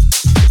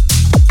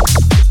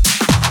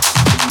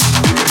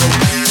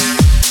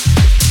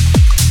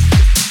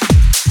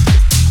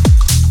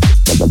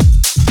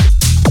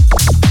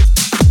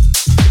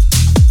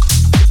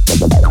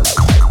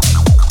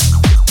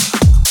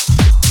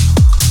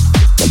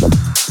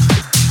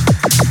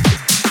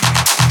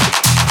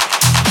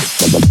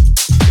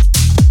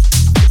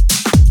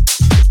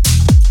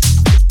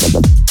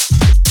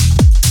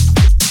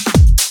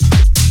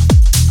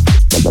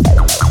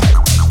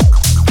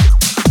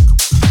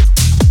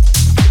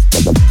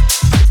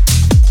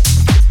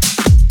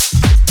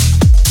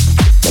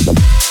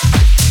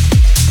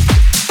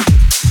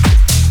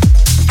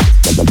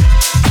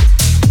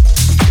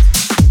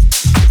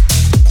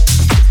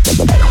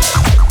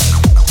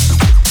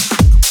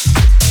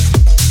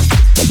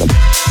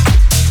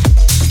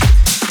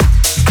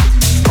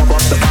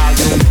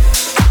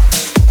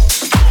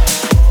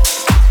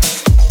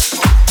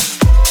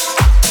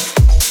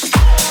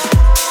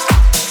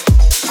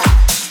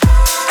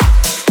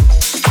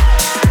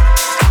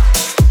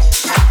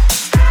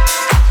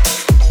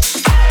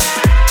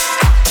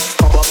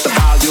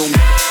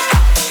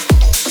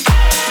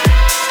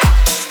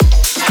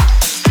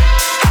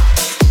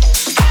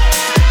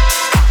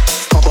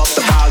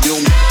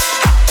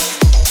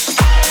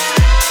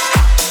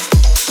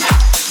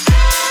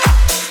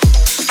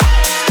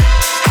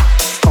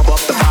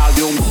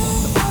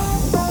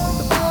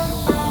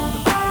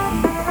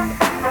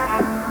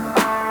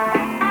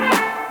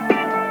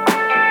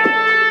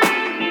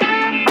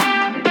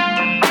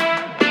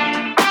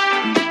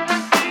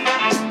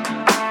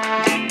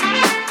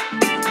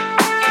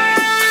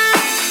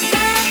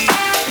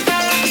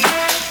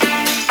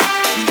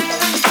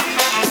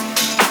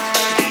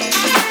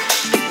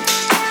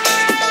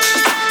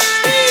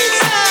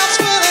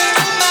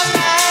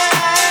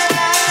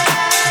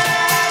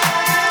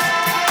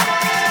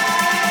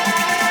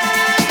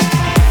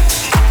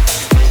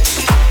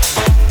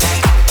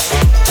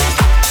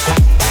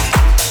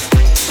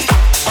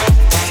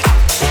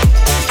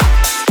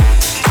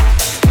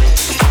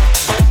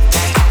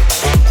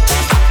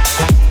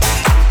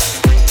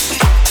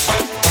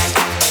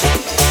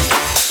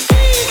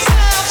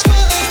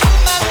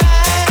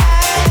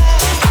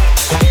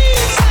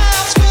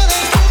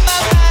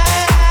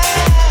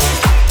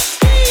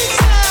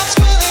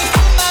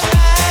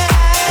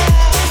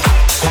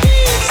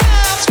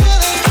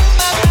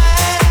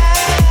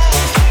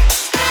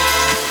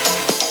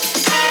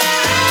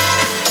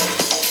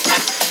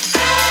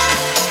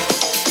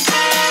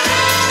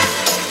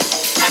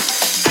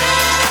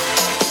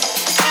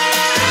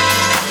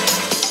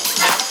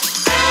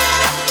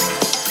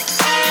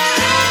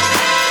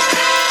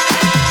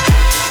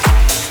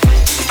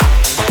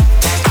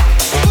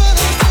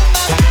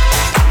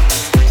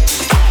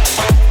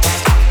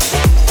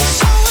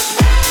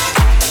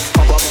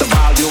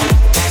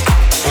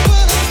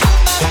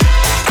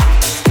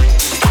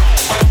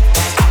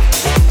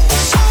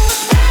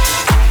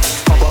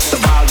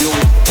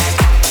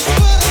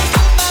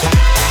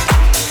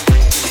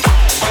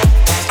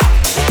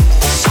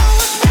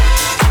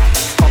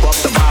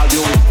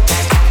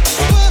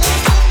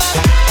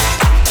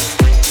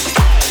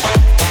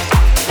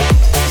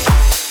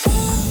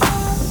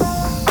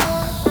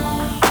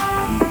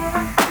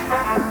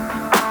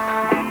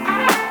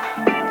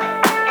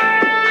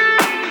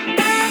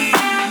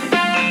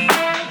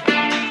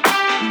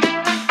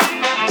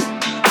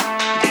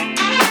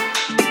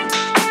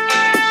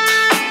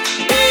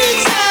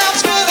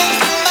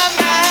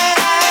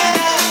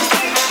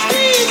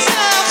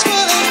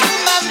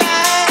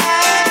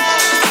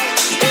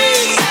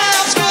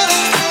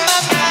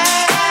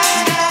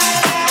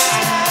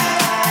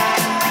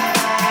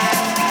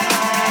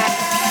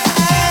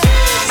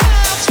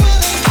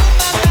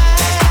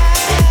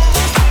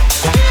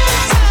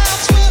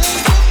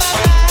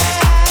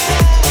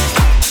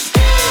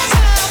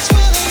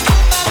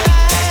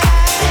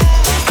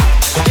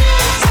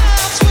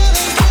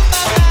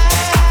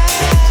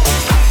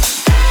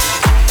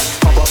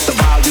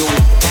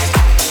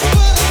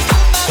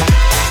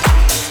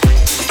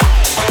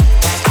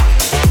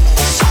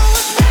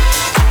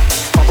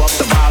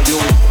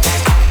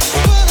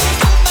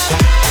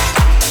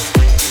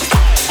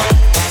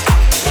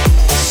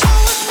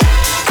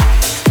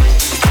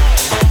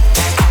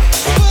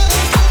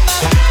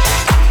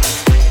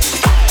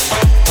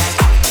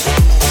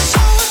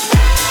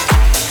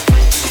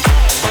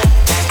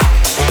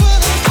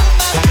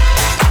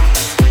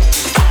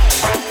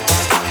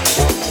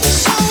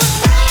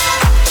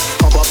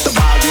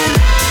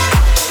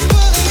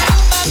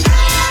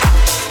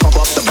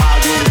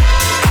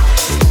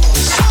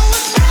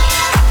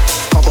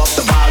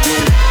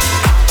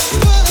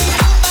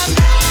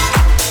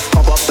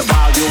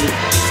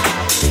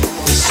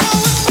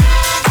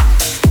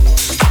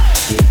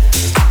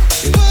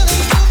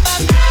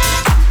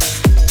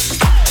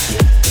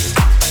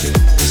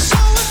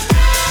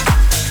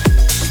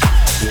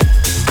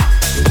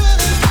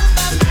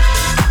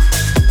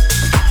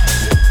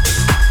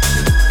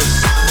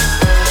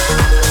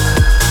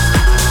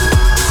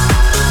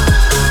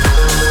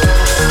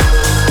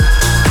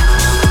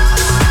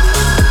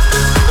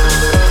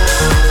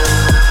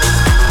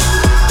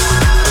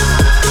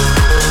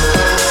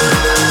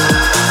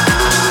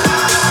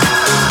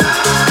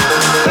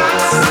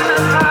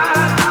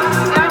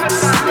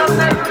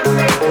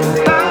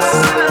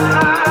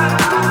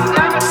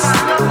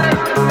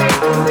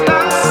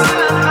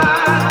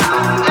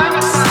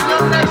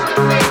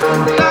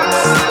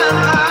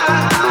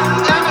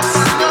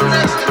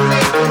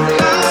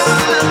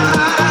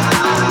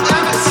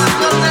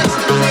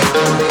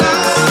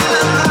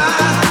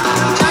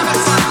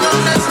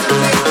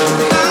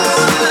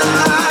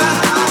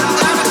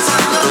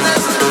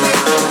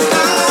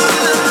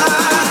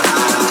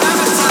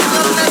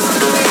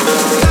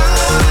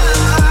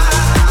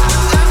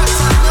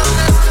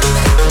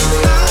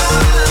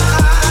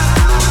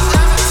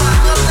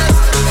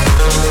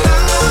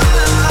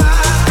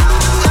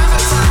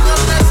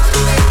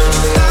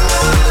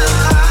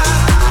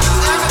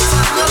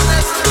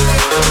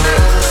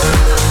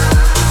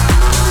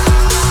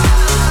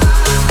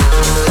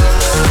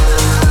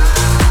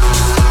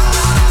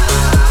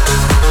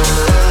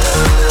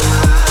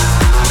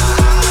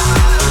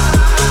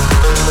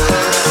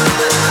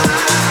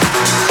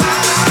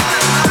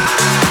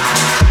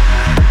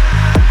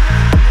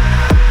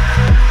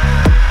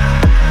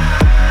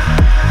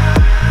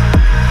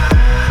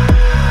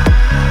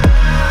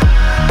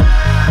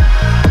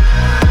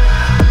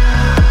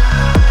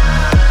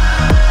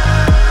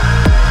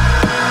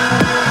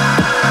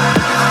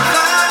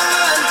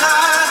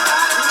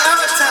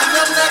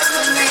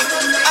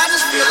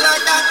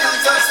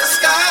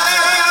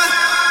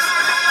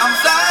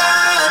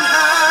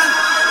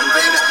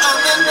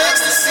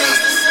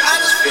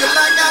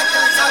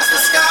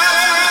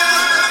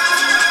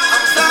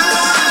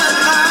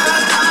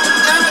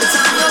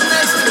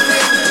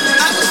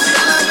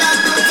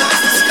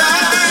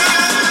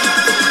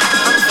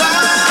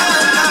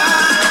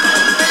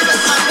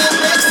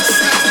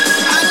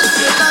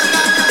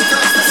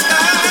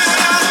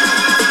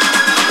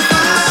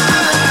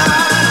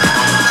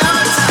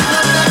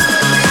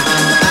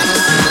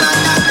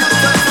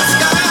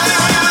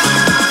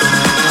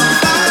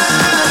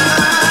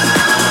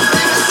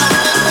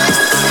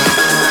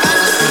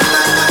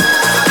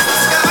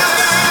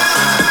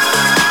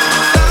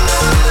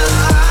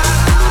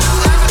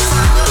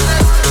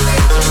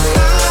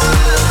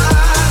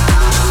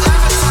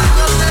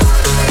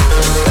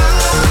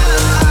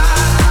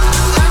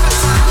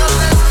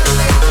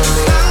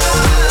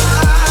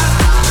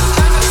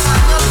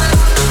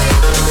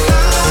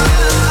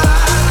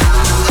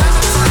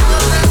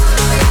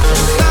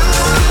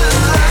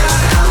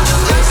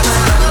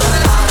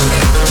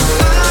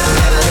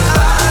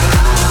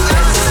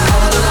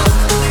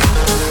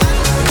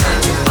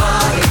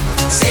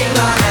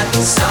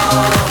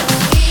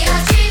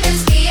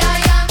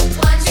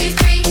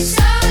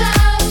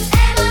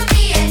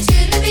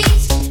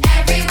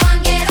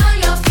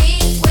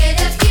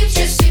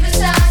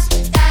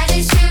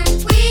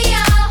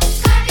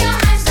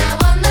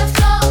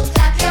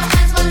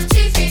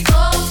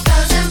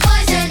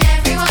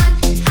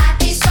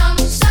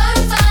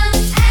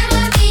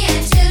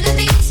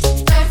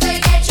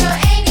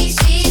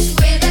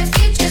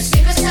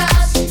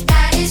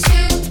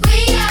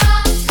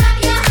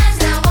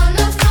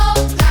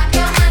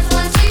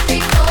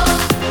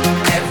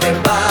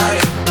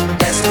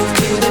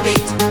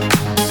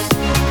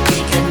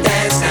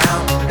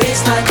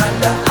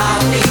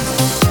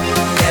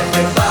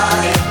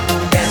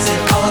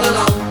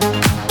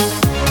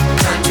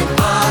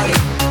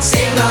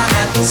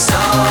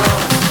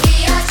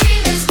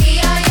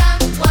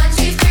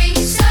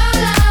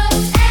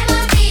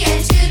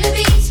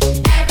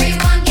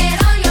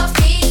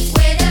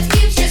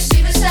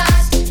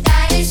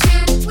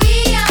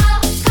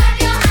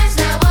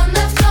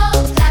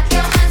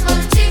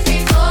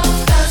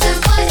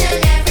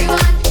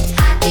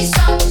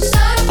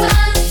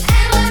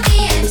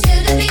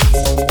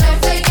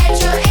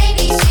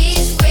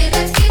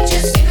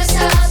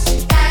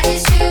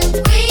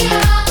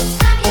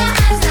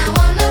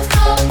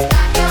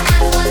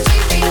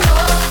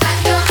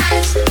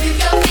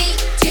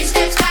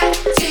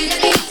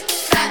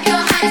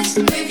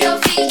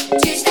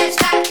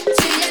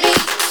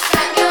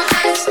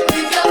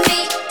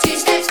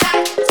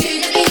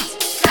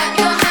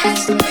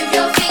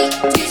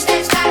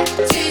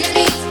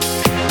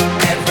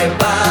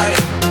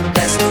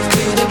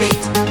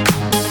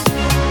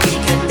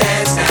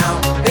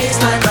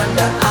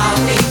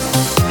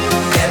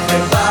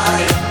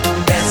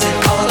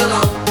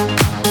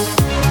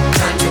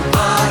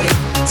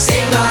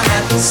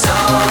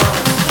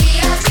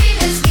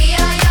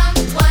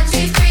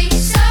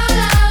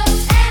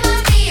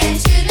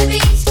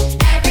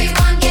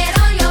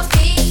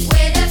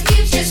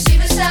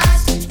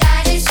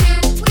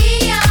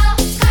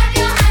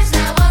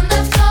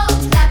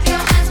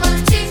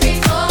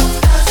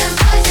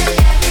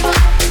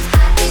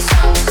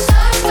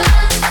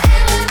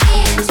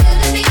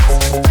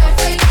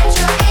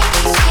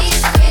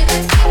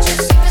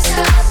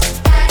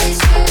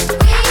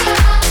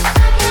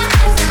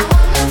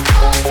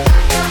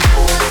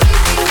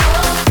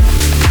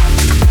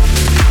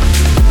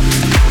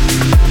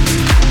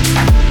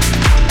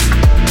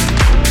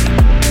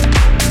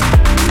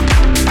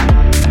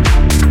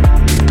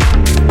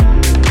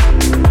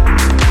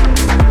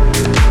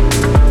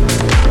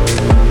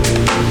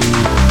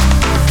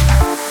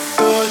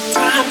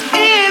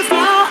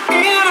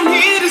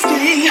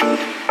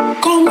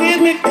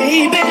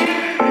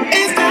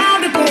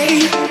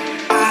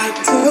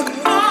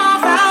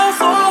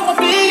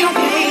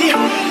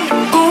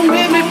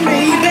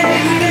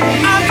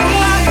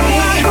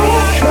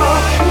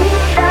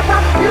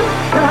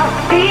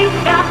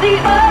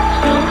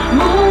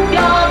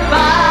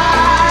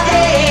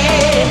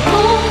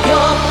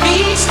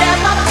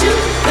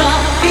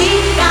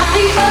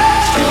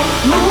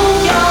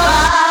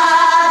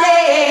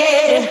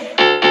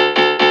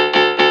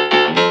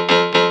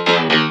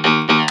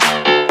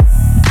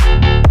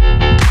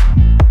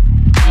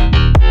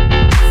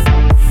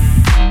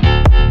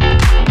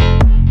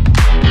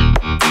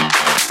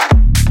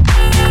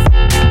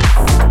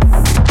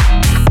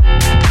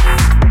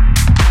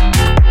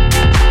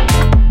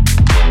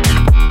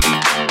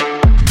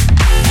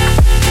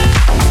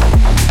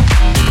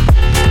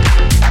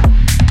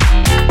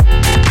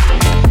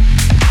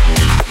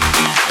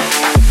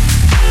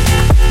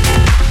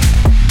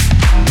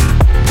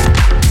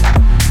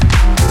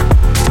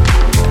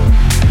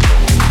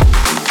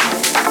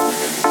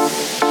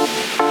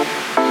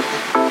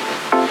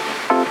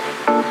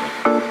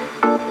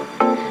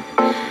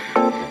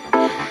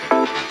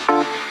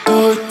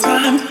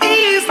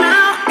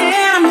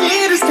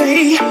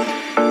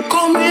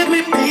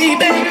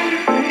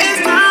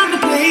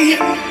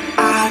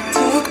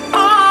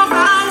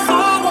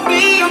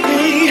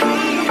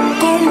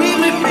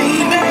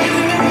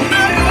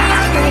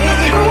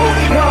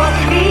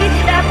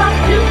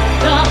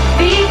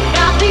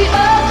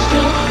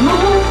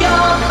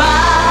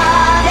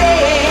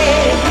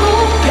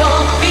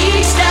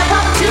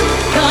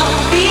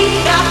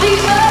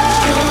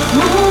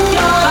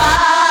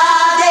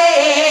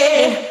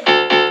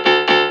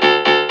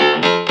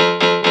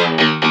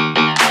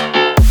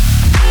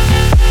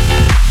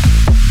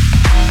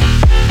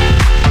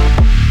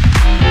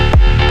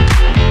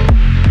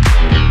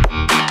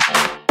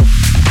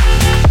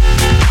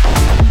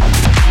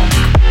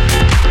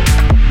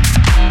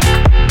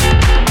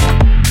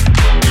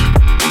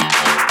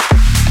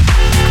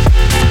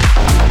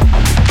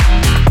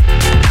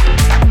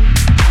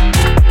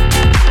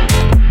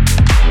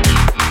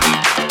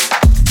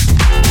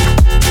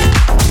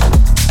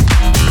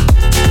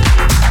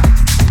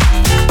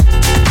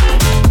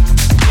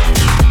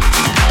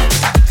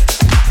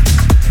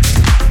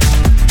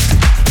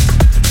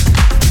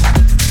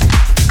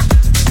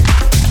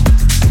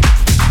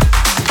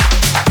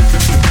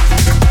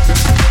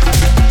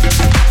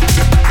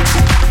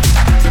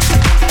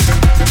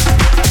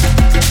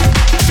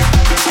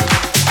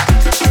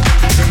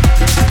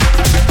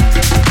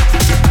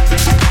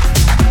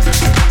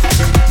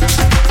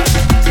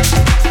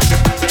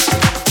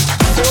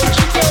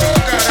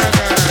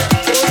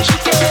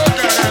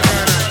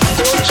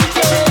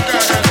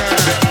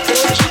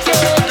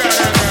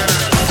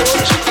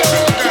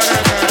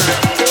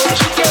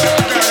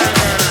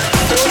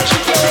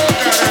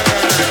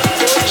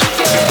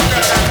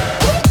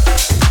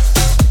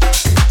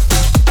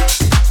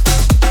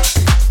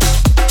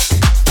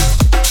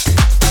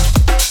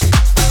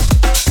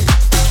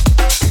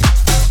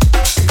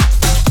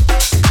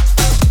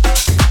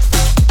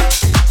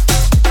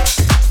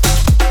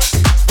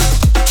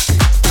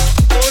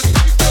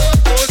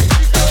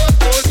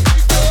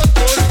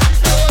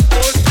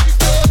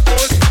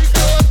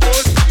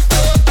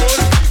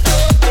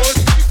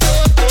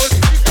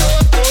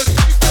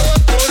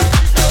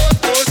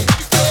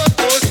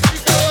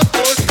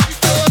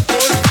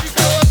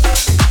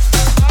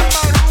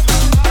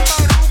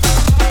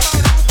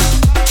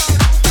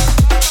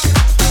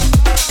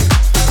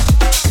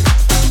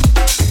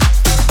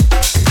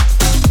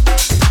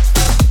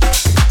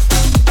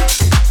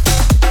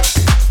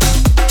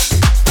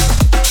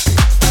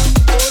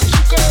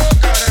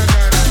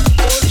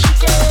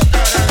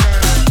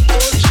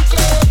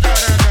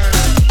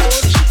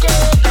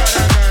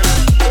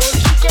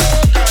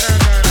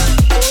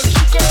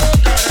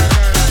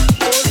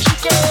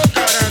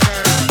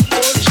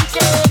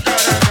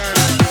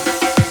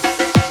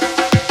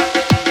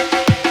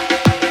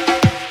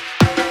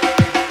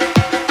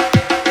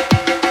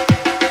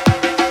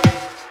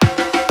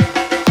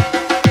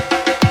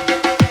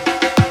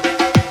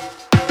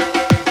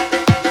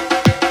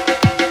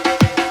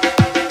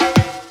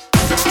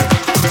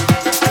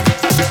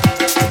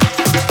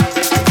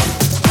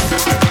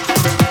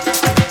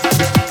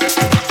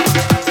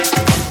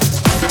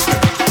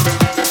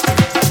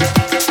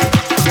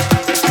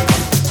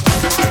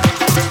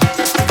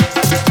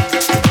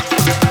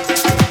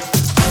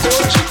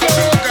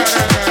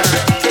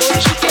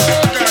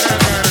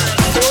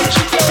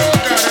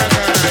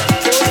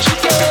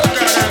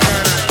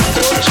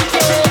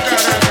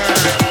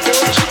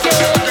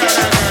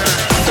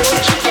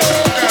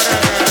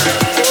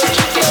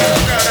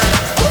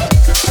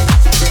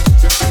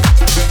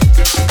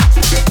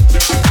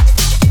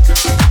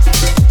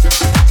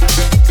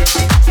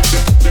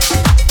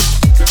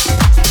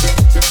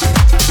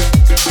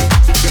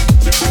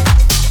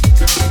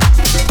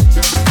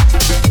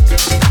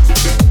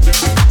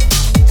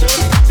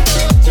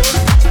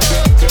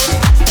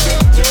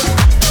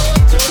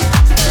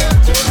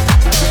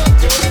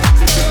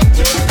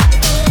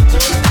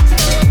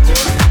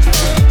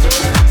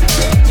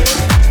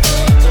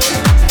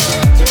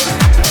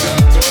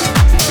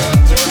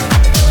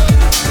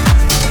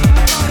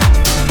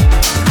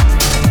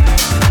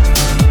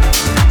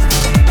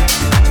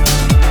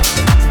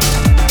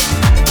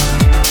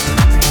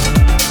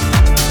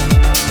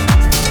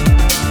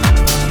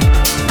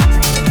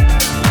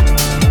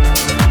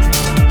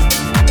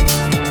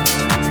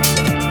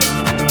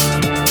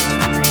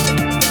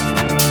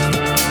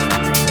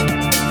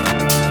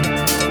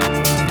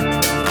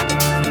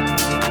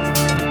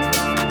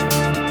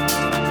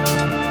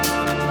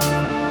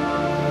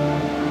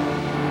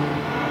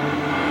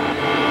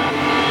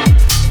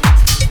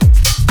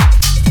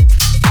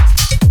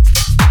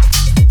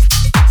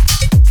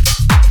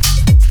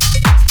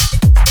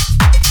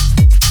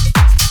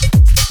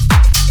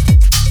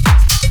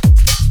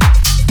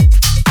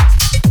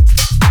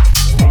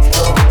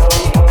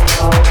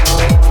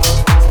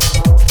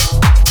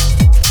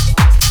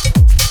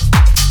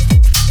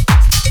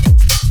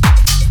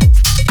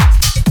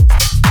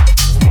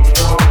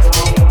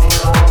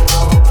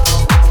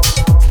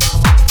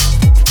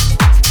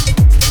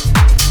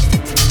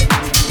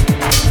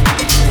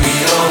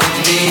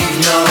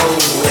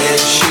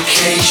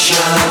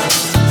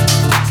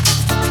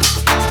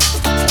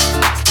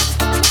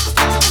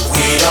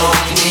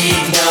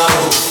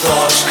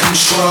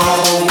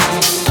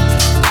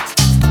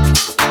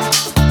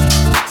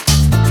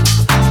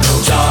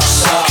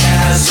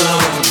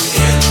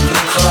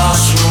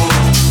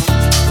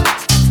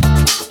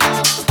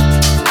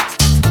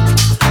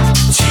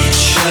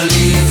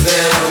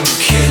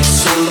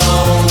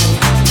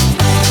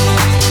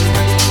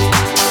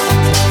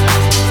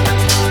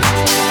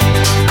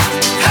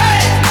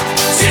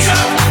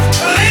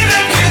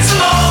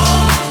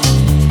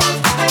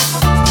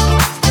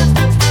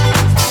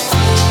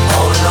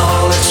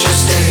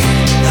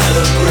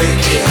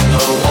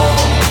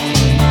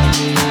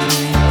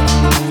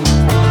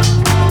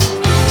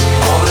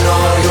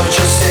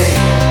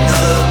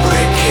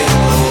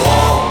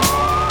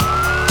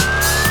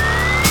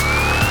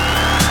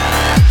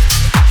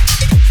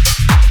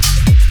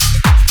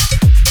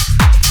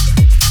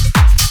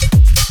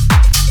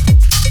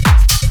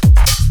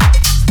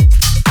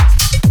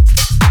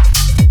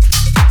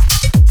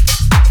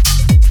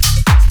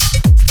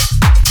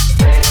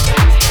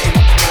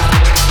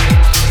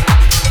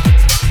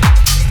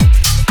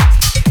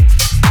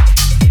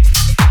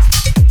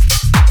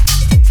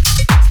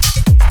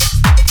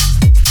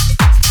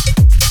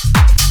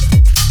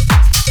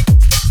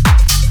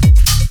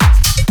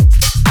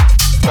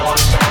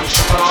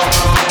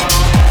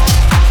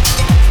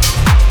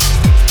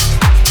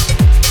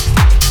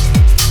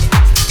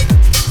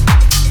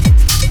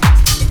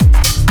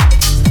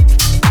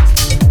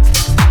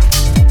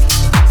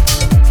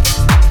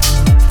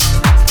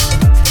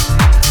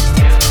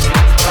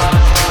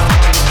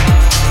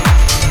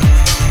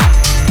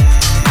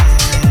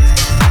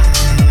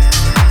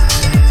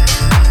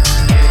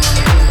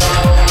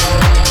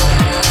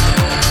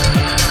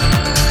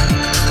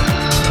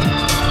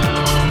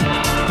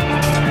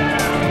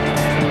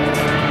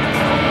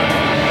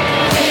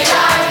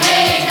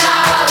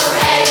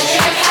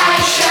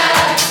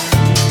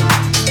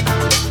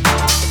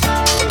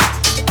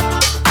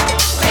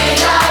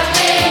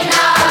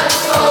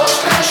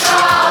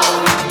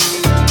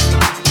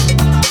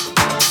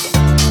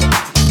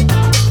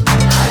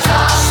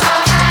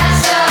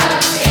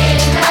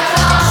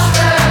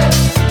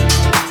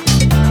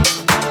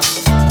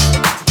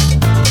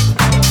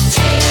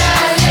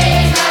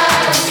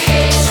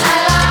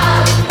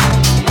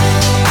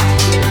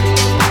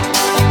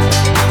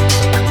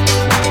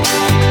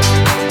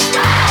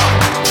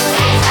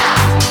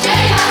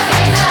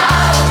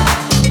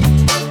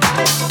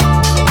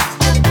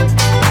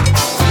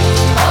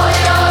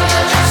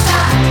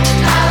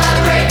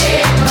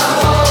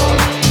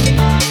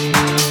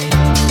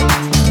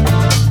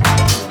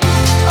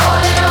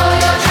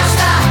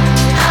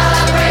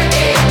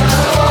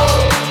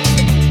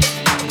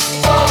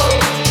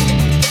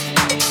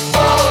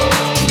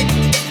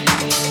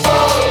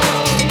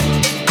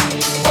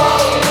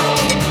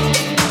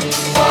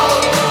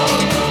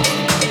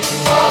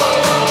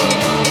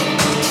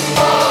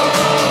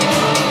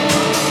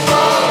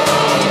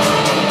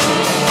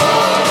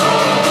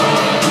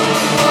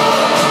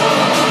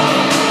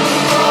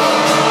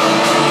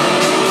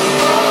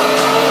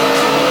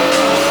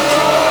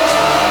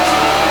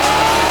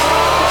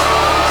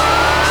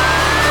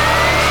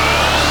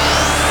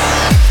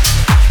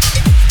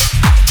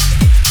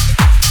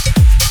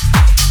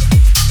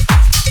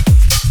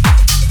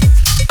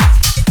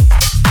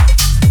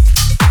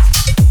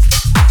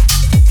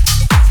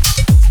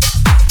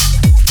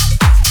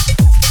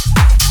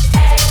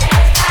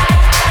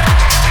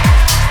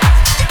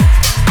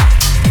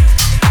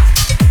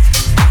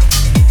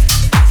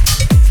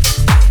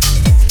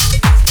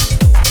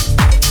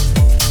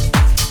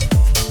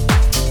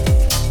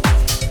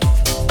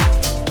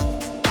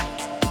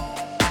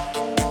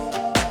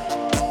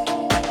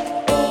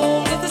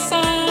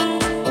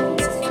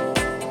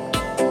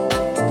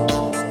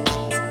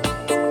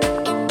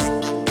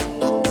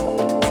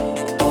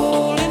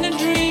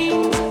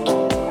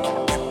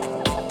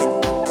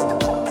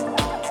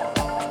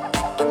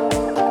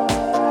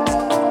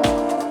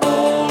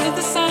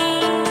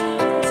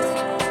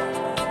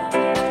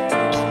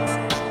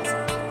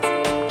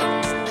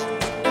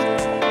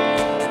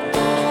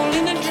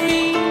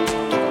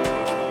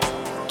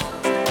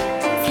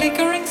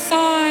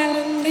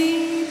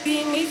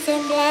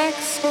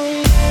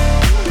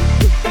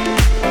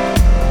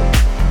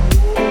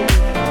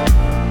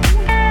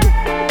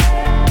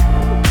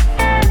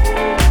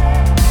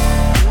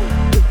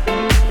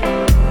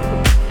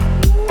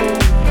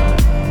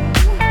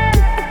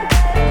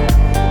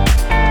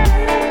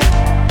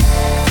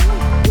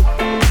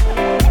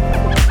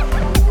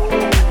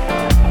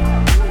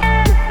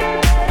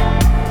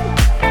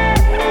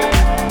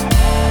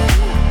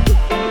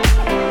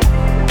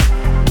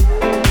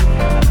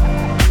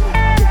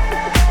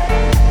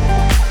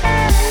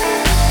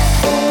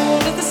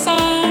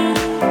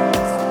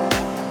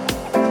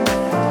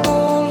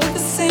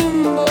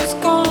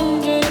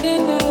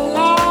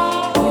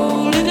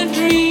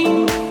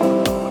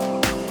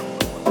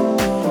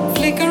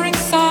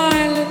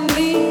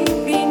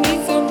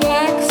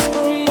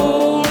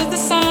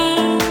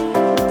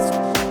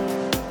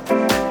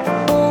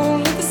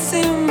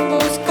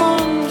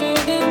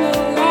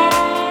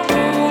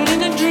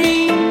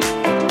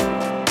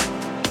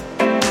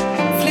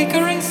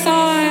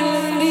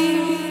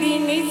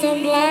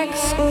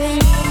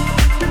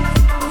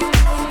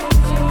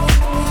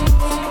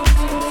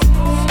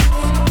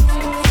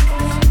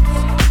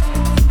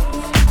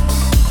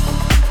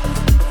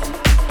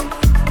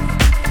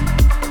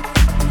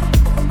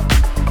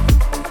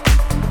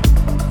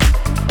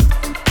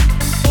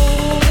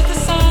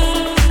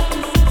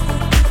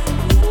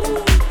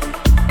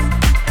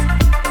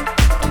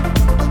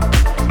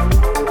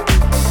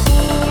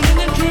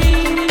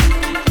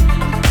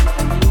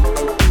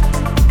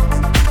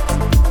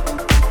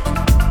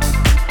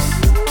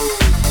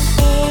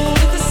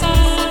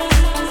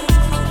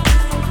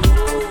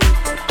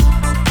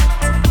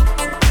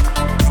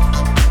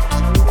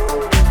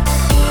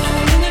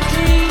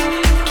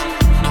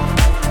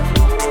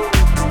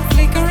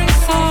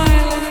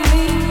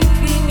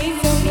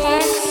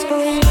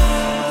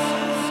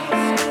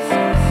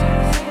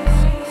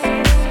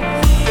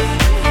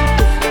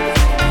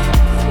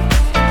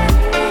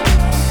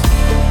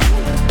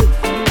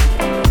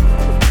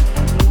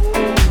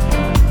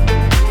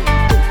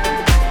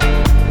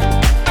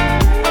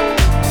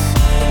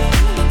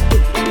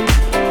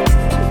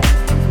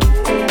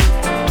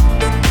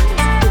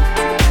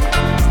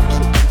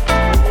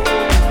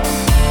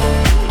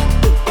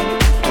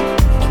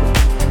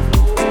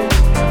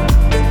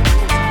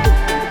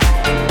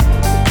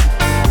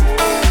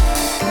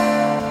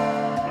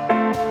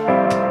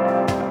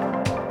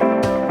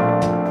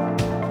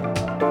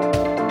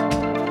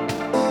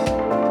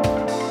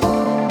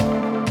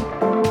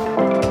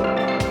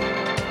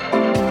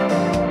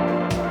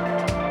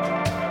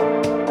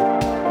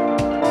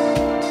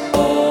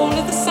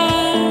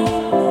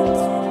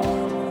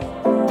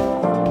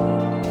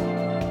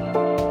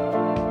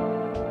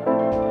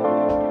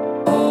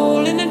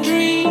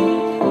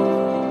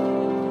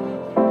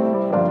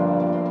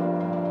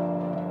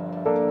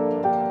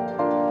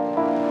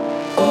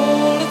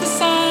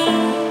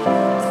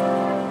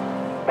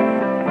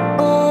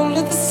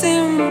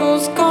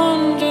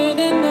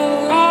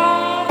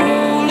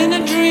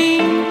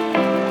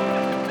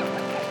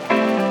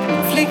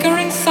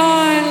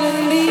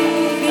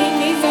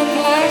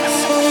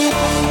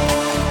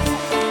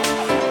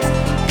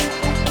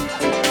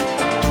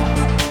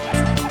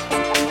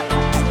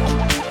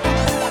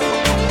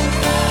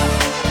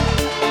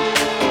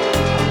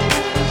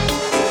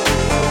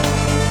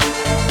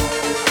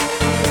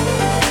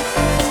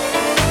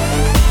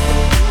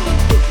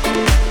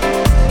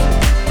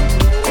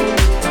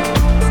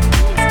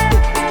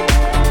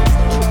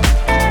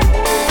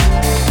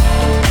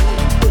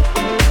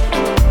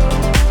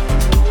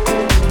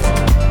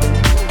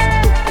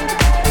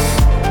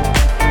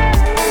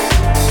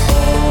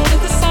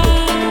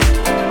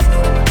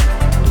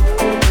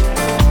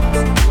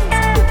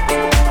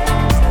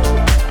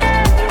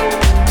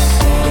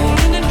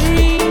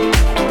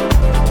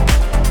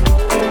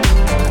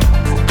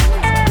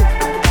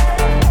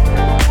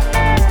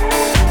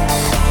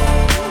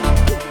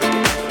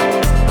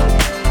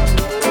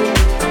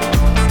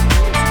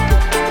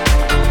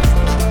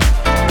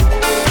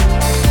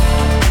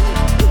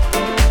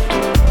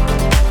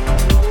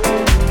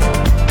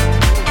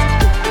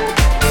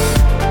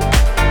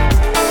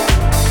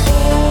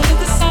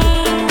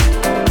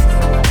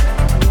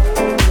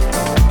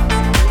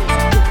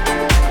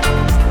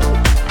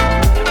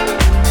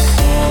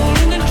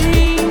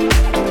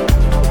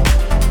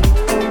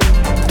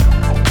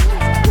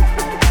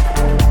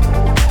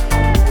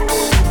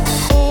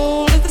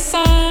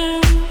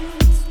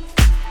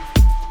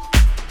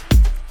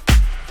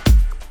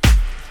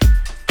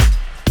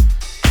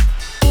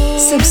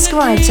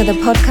 Subscribe to the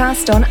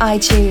podcast on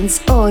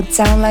iTunes or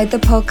download the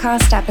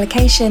podcast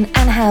application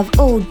and have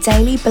all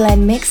Daily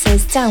Blend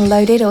mixes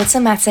downloaded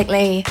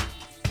automatically.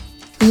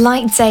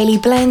 Like Daily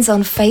Blends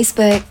on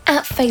Facebook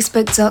at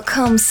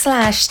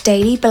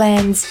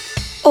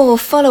facebook.com/dailyblends or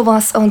follow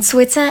us on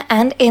Twitter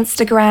and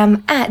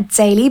Instagram at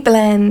Daily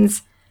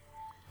Blends.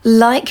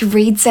 Like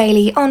Read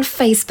Daily on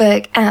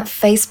Facebook at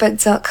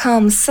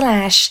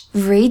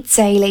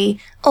facebook.com/readdaily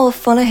or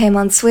follow him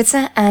on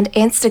Twitter and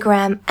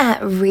Instagram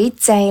at Read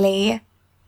Daily.